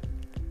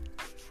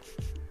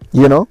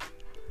 And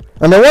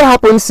then what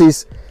happens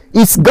is,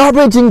 it's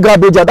garbage in,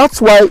 garbage out.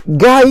 That's why,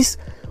 guys,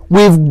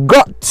 we've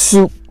got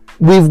to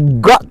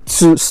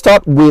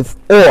start with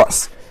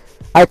us.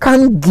 I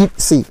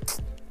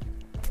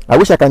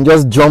wish I can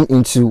just jump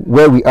into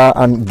where we are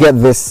and get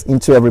this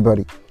into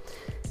everybody.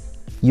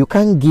 You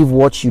can't give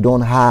what you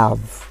don't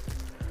have.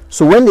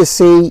 So when they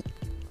say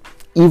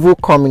evil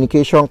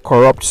communication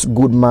corrupts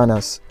good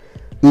manners,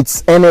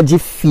 it's energy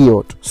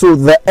field. So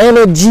the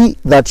energy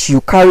that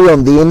you carry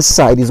on the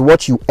inside is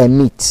what you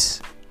emit.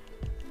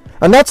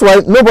 And that's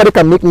why nobody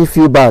can make me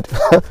feel bad.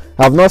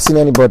 I've not seen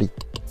anybody.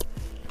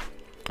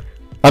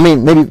 Maybe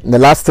in the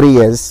last 3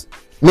 years,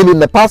 maybe in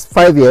the past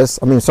 5 years,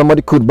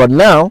 somebody could, but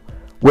now,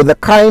 with the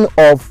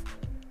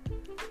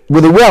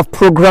way I've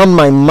programmed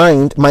my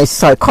mind, my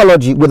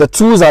psychology, with the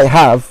tools I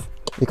have,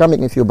 you can't make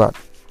me feel bad.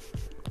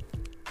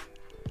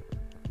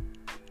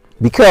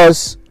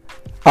 Because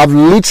I've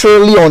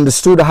literally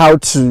understood how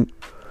to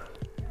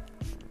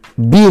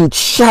be in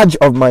charge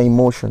of my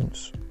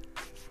emotions.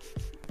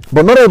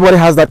 But not everybody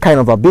has that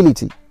kind of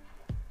ability.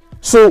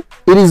 So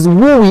it is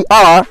who we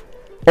are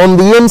on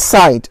the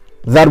inside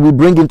that we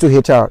bring into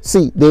HR.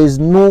 See, there is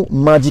no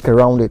magic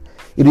around it.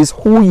 It is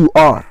who you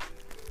are.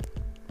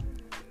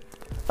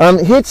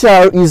 And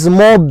HR is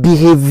more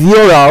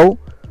behavioral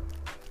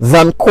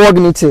than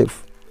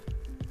cognitive.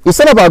 It's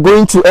not about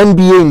going to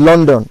MBA in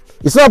London.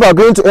 It's not about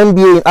going to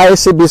MBA in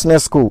ISA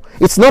Business School.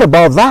 It's not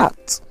about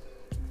that.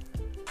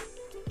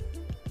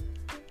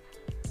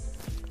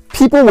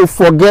 People will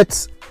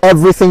forget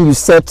everything you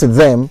said to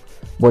them,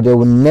 but they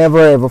will never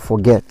ever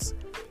forget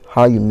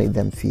how you made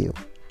them feel.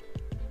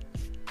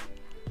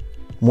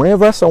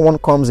 Whenever someone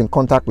comes in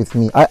contact with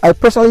me, I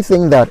personally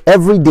think that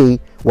every day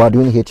we are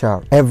doing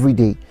HR. Every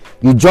day.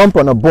 You jump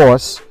on a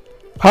bus,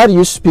 how do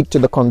you speak to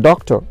the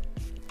conductor?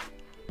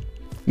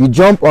 You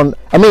jump on,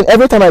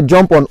 every time I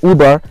jump on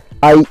Uber,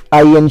 I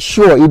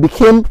ensure it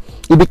became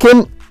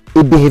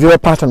a behavioral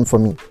pattern for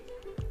me.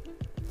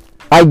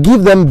 I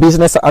give them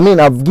business.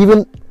 I've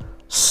given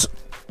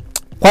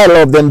quite a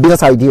lot of them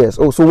business ideas.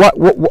 Oh, so what?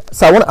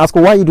 So I want to ask,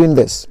 why are you doing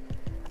this?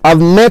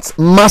 I've met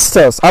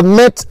masters. I've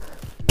met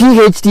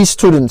PhD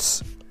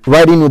students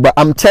riding Uber.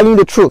 I'm telling you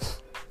the truth.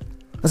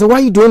 I said, why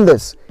are you doing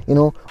this?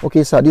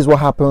 Okay, sir, this is what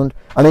happened.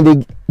 And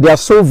then they are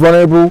so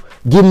vulnerable.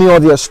 Give me all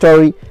their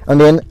story,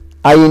 and then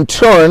I in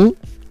turn,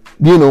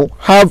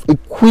 have a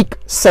quick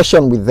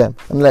session with them.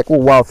 I'm like, oh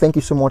wow, thank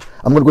you so much.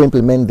 I'm gonna go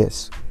implement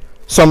this.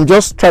 So I'm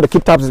just trying to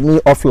keep tabs with me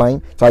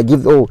offline. So I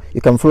give,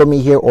 you can follow me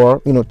here,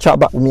 or chat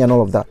back with me and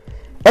all of that.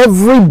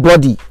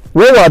 Everybody,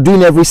 what we are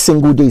doing every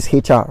single day is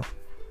HR.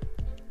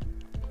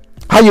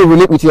 How you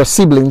relate with your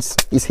siblings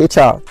is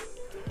HR.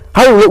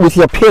 How you relate with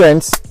your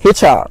parents,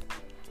 HR.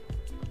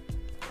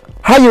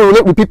 How you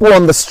relate with people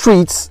on the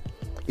streets,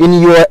 in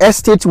your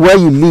estate where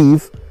you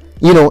live,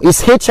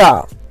 is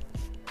HR.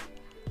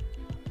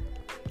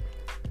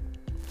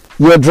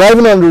 You're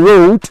driving on the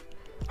road,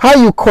 how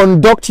you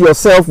conduct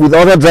yourself with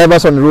other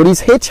drivers on the road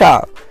is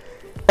HR.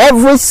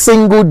 Every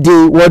single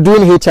day we're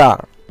doing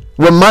HR.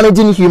 We're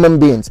managing human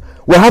beings.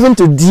 We're having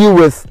to deal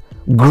with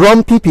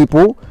grumpy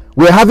people.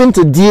 We're having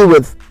to deal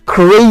with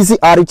crazy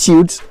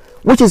attitudes,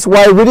 which is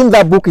why reading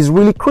that book is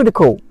really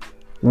critical.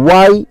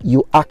 Why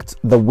you act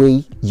the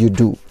way you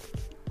do.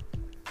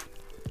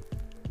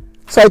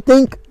 So I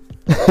think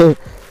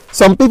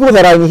some people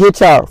that are in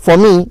HR, for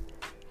me,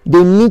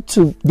 they need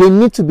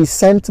to be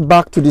sent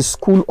back to the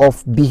school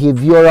of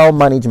behavioral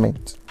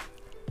management,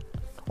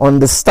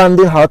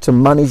 understanding how to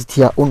manage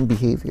their own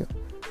behavior.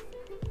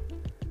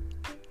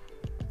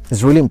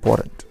 It's really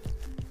important.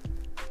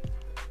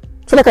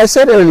 So like I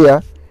said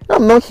earlier,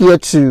 I'm not here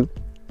to,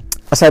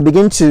 as I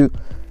begin to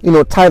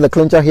tie the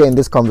clincher here in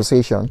this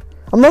conversation,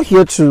 I'm not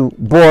here to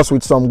bore us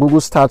with some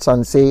Google stats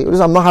and say,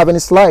 I'm not having a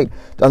slide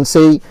and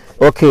say,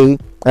 okay,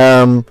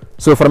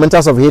 so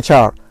fundamentals of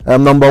HR,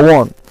 number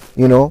one,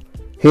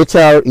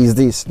 HR is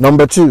this.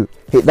 Number two,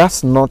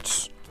 that's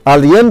not.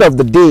 At the end of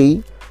the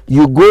day,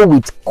 you go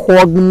with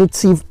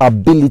cognitive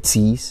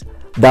abilities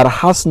that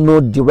has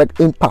no direct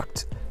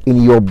impact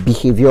in your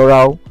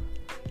behavioral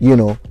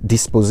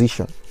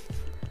disposition.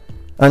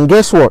 And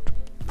guess what?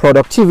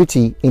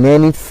 Productivity in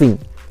anything,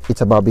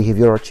 it's about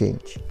behavioral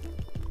change.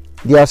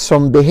 There are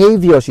some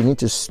behaviors you need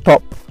to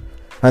stop,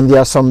 and there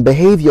are some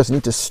behaviors you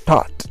need to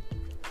start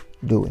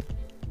doing.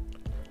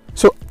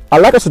 So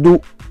I'd like us to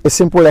do a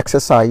simple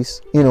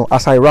exercise,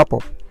 as I wrap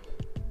up.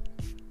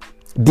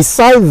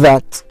 Decide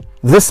that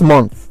this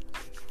month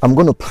I'm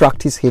going to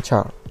practice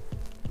HR.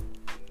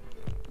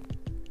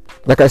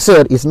 Like I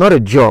said, it's not a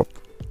job,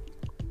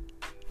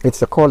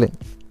 it's a calling.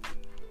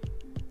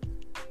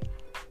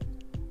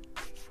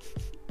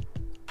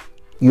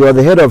 You are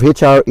the head of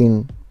HR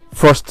in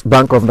First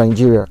Bank of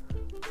Nigeria.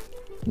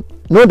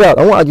 No doubt,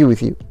 I won't argue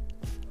with you.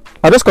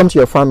 I just come to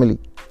your family,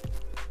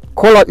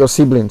 call out your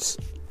siblings,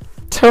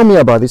 tell me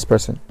about this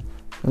person,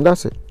 and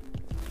that's it.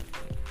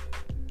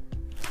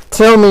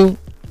 Tell me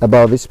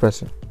about this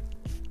person.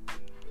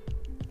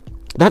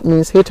 That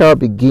means HR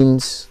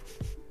begins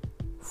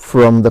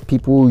from the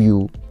people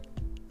you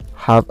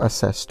have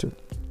access to.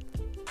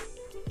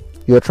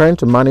 You're trying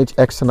to manage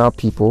external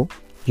people.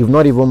 You've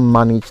not even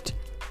managed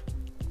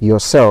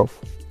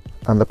yourself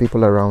and the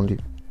people around you.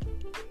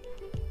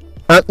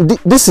 And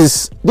this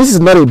is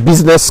not a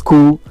business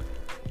school.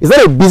 It's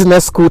not a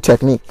business school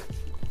technique.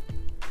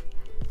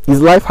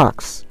 It's life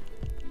hacks.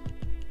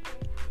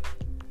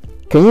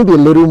 Can you be a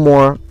little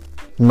more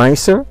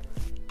nicer?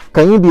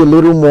 Can you be a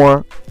little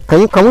more? Can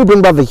we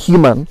bring back the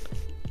human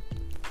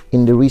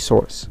in the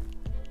resource?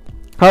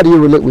 How do you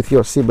relate with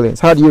your siblings?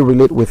 How do you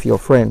relate with your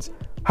friends?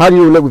 How do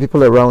you relate with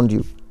people around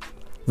you?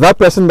 That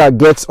person that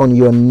gets on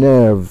your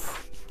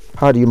nerve,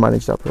 how do you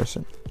manage that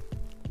person?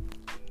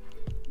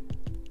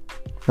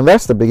 And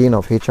that's the beginning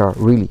of HR,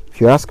 really,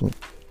 if you ask me.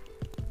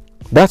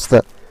 That's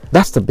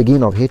the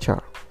beginning of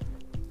HR.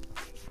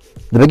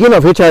 The beginning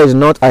of HR is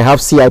not I have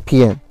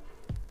CIPM.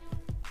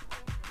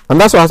 And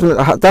that's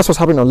what's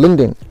happening on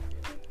LinkedIn.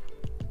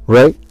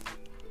 Right?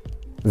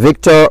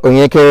 Victor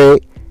Onyekere,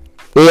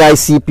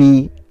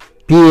 AICP,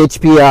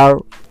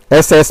 PHPR,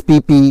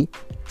 SSPP,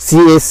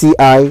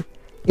 CACI,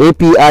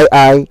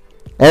 APII,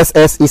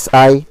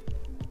 SSSI.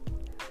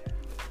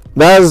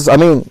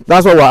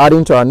 That's what we're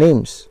adding to our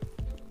names.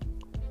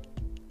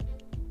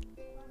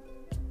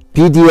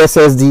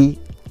 PDSSD.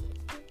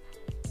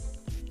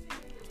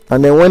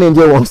 And then when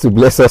India wants to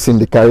bless us in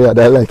the career,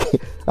 they're like,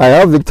 I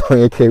have Victor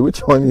Onyekere, which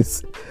one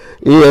is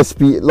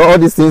ASP? All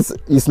these things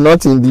is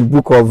not in the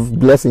book of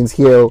blessings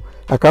here.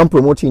 I can't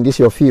promote you in this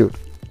your field.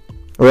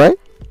 Right?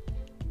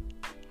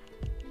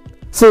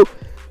 So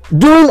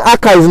doing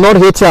ACA is not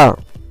HR.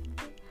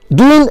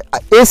 Doing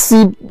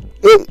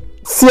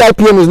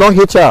CIPM is not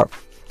HR.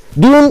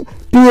 Doing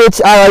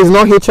PHRI is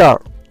not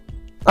HR.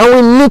 And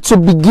we need to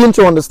begin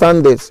to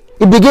understand this.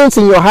 It begins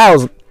in your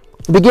house.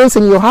 It begins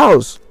in your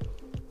house.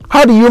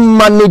 How do you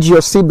manage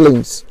your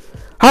siblings?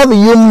 How do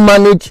you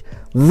manage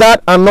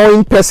that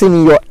annoying person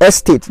in your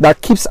estate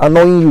that keeps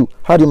annoying you?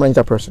 How do you manage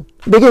that person?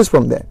 It begins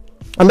from there.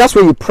 And that's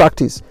where you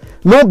practice.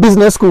 No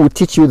business school will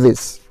teach you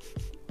this.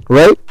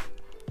 Right?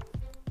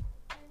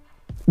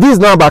 This is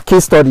not about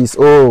case studies.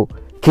 Oh,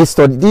 case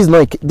study.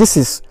 This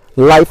is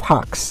life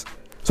hacks.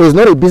 So it's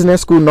not a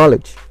business school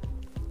knowledge.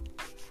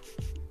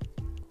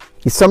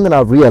 It's something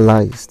I've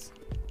realized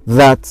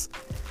that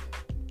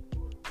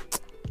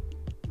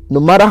no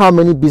matter how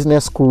many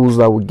business schools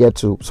I will get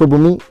to, so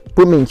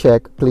put me in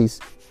check, please.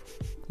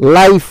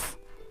 Life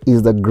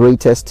is the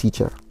greatest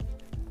teacher.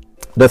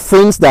 The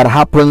things that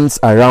happens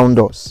around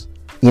us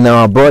in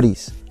our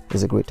bodies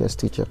is the greatest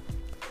teacher.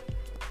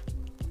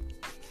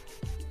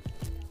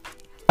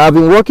 I've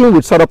been working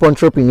with startup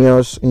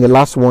entrepreneurs in the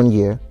last 1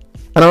 year,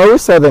 and I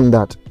always tell them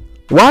that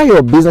why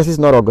your business is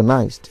not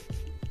organized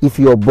if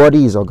your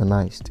body is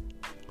organized.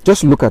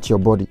 Just look at your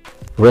body.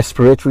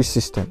 Respiratory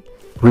system,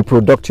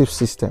 reproductive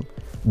system,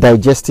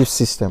 digestive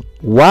system.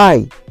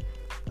 Why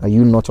are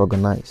you not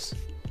organized?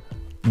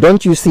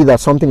 Don't you see that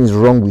something is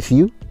wrong with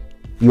you?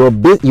 Your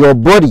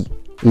body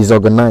is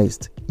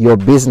organized. Your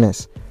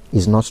business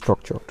is not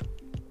structured.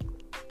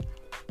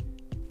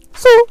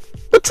 So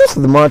the truth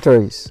of the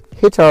matter is,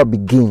 HR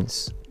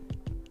begins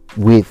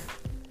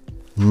with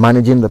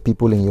managing the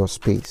people in your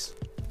space.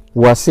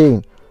 We are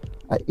saying,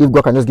 if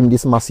God can just give me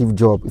this massive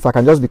job, if I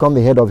can just become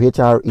the head of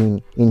HR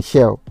in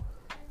Shell,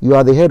 you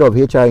are the head of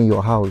HR in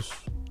your house.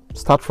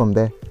 Start from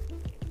there.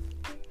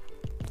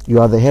 You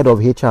are the head of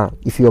HR.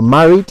 If you're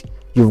married,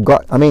 you've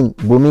got,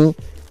 Bumi,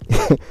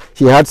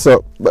 she had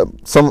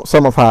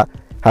some of her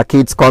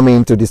kids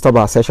coming to disturb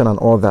her session and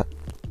all that.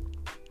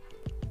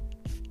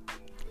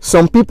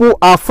 Some people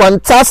are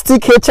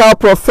fantastic HR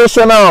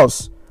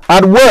professionals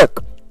at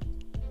work,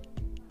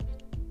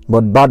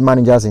 but bad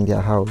managers in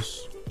their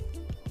house.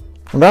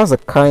 And that's the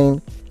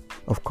kind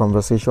of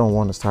conversation we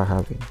want to start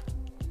having.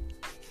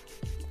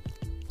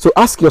 So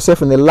ask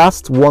yourself, in the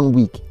last 1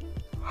 week,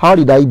 how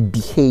did I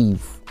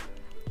behave?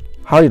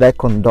 How did I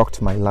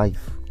conduct my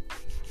life?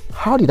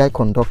 How did I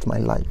conduct my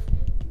life?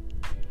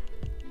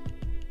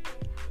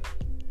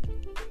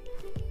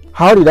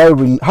 How do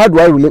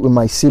I relate with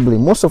my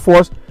sibling? Most of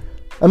us,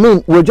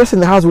 we're just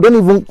in the house. We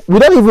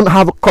don't even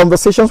have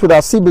conversations with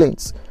our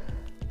siblings.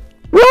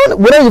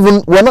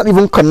 We're not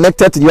even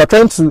connected to you. Are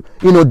trying to,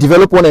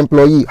 develop one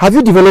employee. Have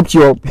you developed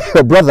your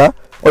brother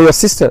or your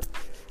sister?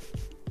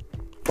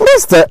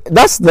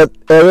 That's the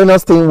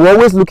erroneous thing. We're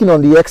always looking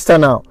on the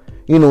external.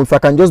 If I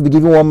can just be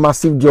given one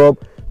massive job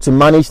to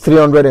manage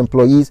 300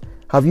 employees,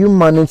 have you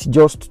managed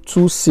just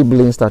 2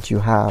 siblings that you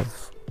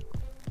have?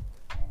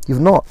 You've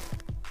not.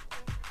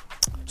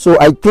 So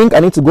I think I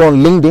need to go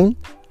on LinkedIn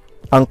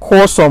and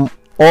call some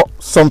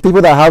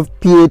people that have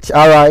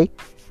PHRI,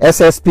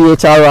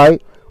 SSPHRI,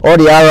 or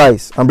the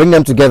RIs, and bring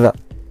them together.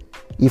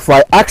 If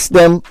I ask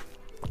them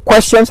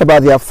questions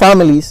about their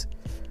families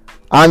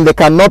and they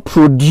cannot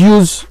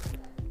produce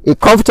a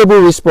comfortable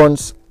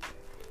response,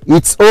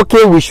 it's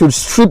okay. We should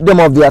strip them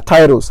of their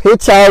titles.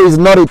 HR is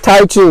not a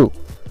title,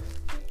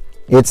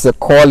 it's a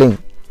calling.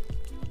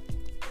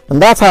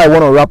 And that's how I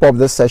want to wrap up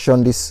this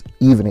session this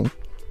evening.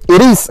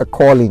 It is a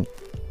calling.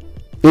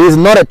 It is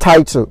not a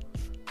title.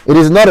 It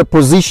is not a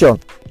position.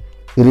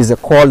 It is a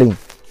calling.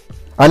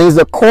 And it is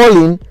a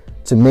calling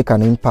to make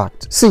an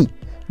impact. See,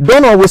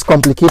 don't always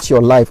complicate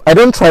your life. I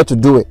don't try to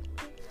do it.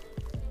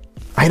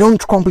 I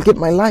don't complicate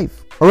my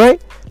life. All right?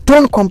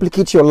 Don't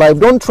complicate your life.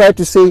 Don't try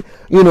to say,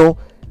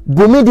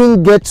 Bumi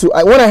didn't get to.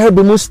 When I heard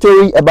Bumu's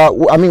story about,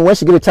 when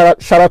she gave a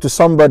shout out to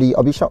somebody,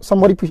 or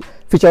somebody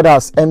featured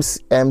as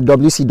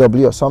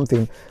WCW or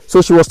something.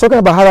 So she was talking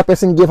about how that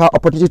person gave her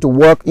opportunity to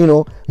work,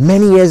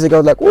 many years ago.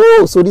 Like,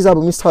 oh, so this is how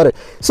Bumi started.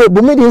 So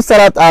Bumi didn't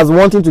start out as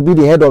wanting to be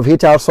the head of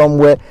HR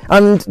somewhere,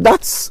 and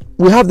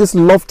we have this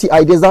lofty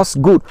ideas. That's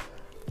good.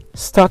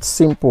 Start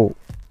simple.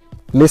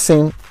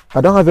 Listen,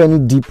 I don't have any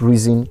deep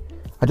reason.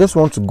 I just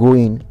want to go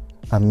in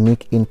and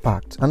make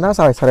impact, and that's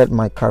how I started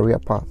my career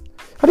path.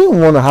 I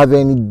didn't want to have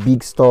any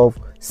big stuff,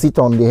 sit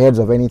on the heads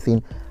of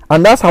anything.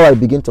 And that's how I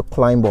begin to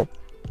climb up.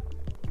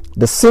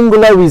 The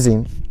singular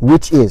reason,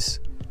 which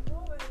is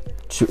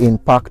to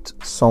impact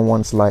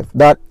someone's life.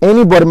 That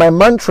anybody, my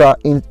mantra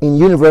in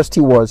university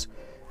was,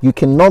 you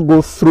cannot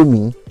go through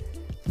me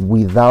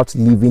without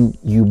leaving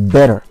you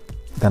better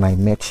than I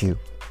met you.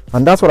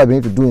 And that's what I've been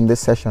able to do in this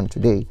session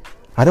today.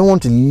 I don't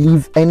want to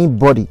leave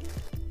anybody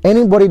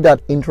that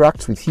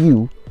interacts with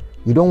you,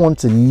 you don't want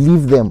to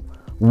leave them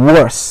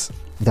worse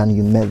than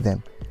you met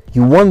them.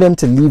 You want them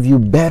to leave you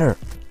better.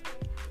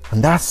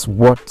 And that's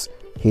what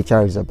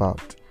HR is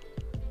about.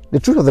 The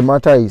truth of the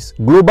matter is,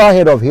 global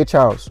head of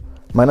HRs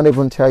might not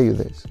even tell you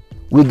this.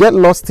 We get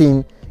lost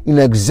in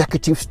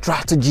executive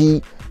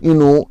strategy,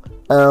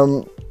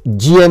 GMDs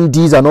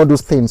and all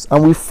those things,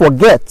 and we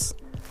forget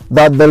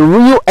that the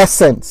real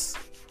essence,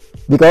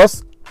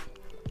 because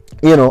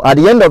at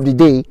the end of the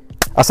day,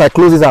 as I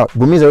close this out,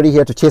 Bumi is already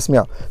here to chase me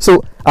out.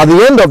 So at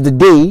the end of the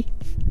day,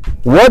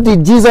 what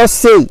did Jesus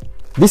say?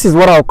 This is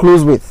what I'll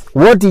close with.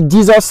 What did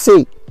Jesus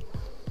say?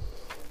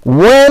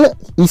 When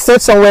he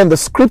said somewhere in the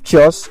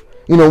scriptures,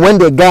 when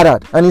they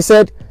gathered, and he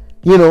said,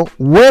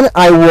 when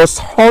I was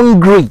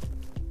hungry,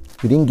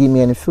 you didn't give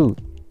me any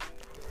food.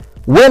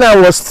 When I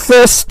was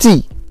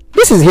thirsty,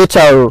 this is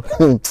HR,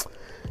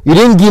 you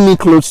didn't give me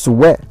clothes to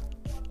wear.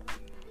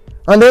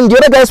 And then the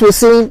other guys were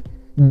saying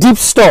deep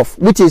stuff,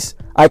 which is,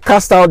 I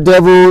cast out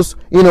devils,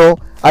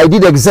 I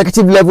did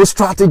executive level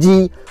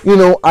strategy,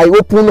 I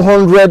opened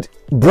 100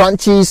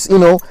 branches,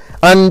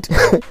 and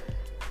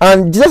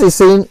and Jesus is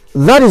saying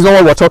that is not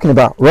what we're talking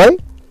about, right?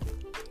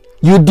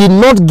 You did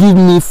not give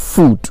me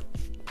food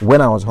when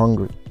I was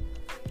hungry.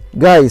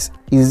 Guys,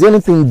 is there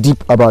anything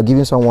deep about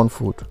giving someone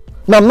food?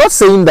 Now, I'm not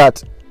saying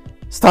that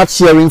start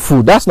sharing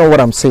food. That's not what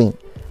I'm saying.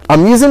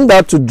 I'm using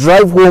that to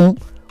drive home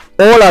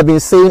all I've been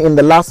saying in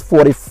the last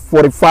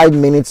 45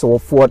 minutes or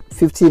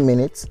 50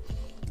 minutes,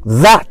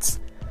 that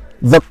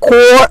the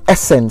core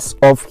essence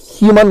of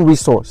human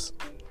resource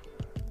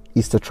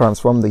is to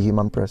transform the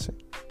human person.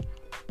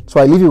 So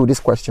I leave you with this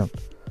question.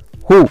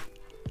 Who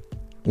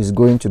is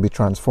going to be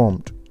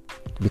transformed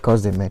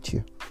because they met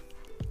you?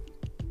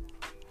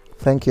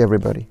 Thank you,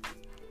 everybody.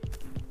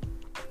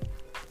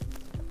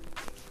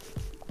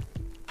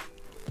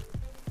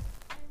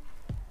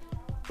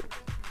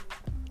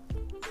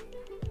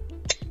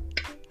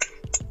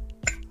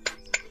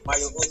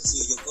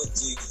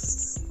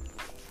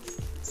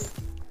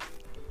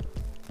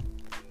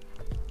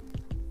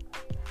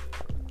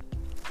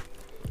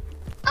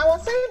 I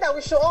was saying that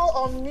we should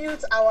all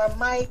unmute our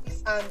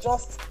mics and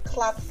just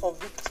clap for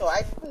Victor.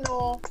 I don't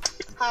know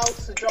how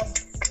to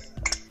just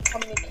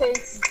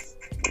communicate.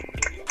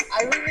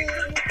 I really...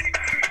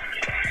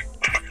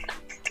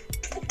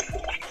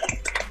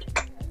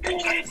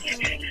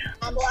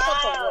 I'm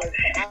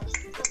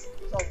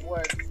short of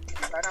words.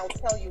 And I'll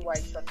tell you why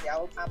shortly.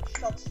 I'm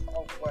short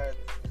of words.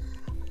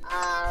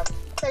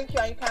 Thank you.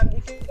 And you can,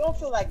 if you don't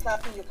feel like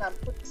clapping, you can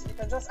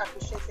just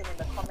appreciate him in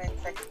the comment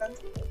section.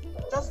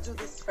 Just do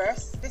this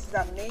first. This is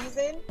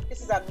amazing.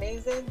 This is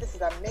amazing. This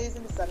is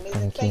amazing. This is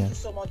amazing. Thank you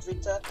so much,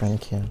 Victor.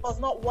 Thank you. It was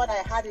not what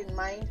I had in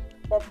mind,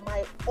 but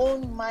my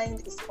own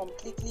mind is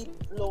completely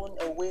blown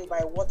away by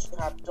what you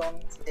have done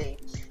today.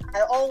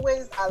 I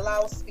always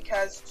allow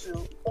speakers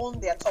to own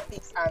their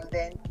topics and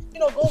then,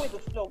 go with the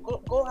flow.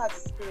 Go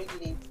as the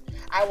spirit leads.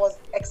 I was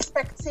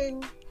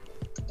expecting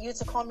you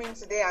to come in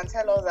today and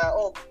tell us that,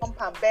 oh,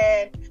 pump and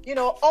burn, you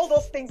know, all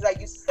those things that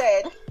you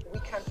said, we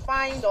can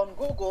find on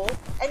Google.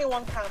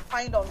 Anyone can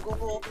find on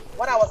Google.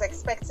 What I was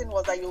expecting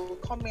was that you will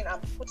come in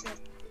and put in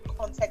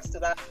context to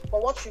that.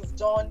 But what you've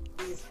done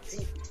is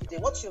deep today.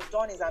 What you've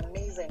done is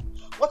amazing.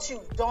 What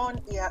you've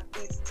done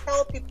is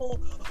tell people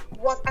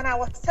what, and I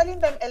was telling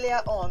them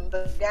earlier on,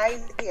 the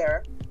guys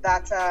here,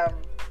 that the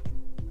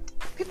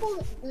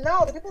people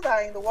that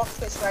are in the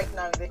workspace right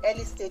now in the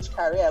early stage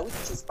career, which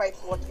is quite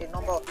what a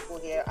number of people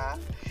here are,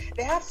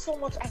 they have so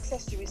much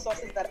access to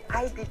resources that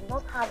I didn't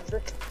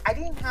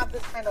have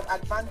this kind of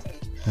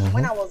advantage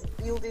when I was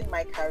building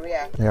my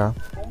career. Yeah.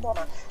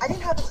 I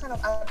didn't have this kind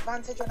of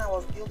advantage when I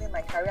was building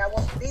my career. I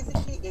was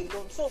basically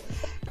alone. So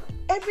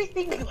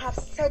everything you have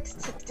said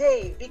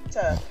today,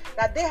 Victor,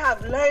 that they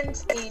have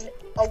learned in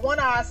a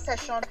 1-hour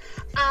session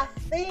are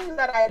things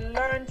that I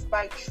learned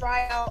by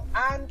trial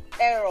and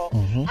error,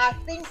 are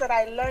things that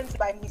I learned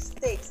by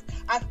mistakes,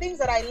 are things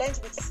that I learned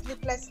with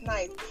sleepless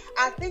nights,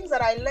 are things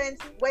that I learned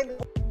when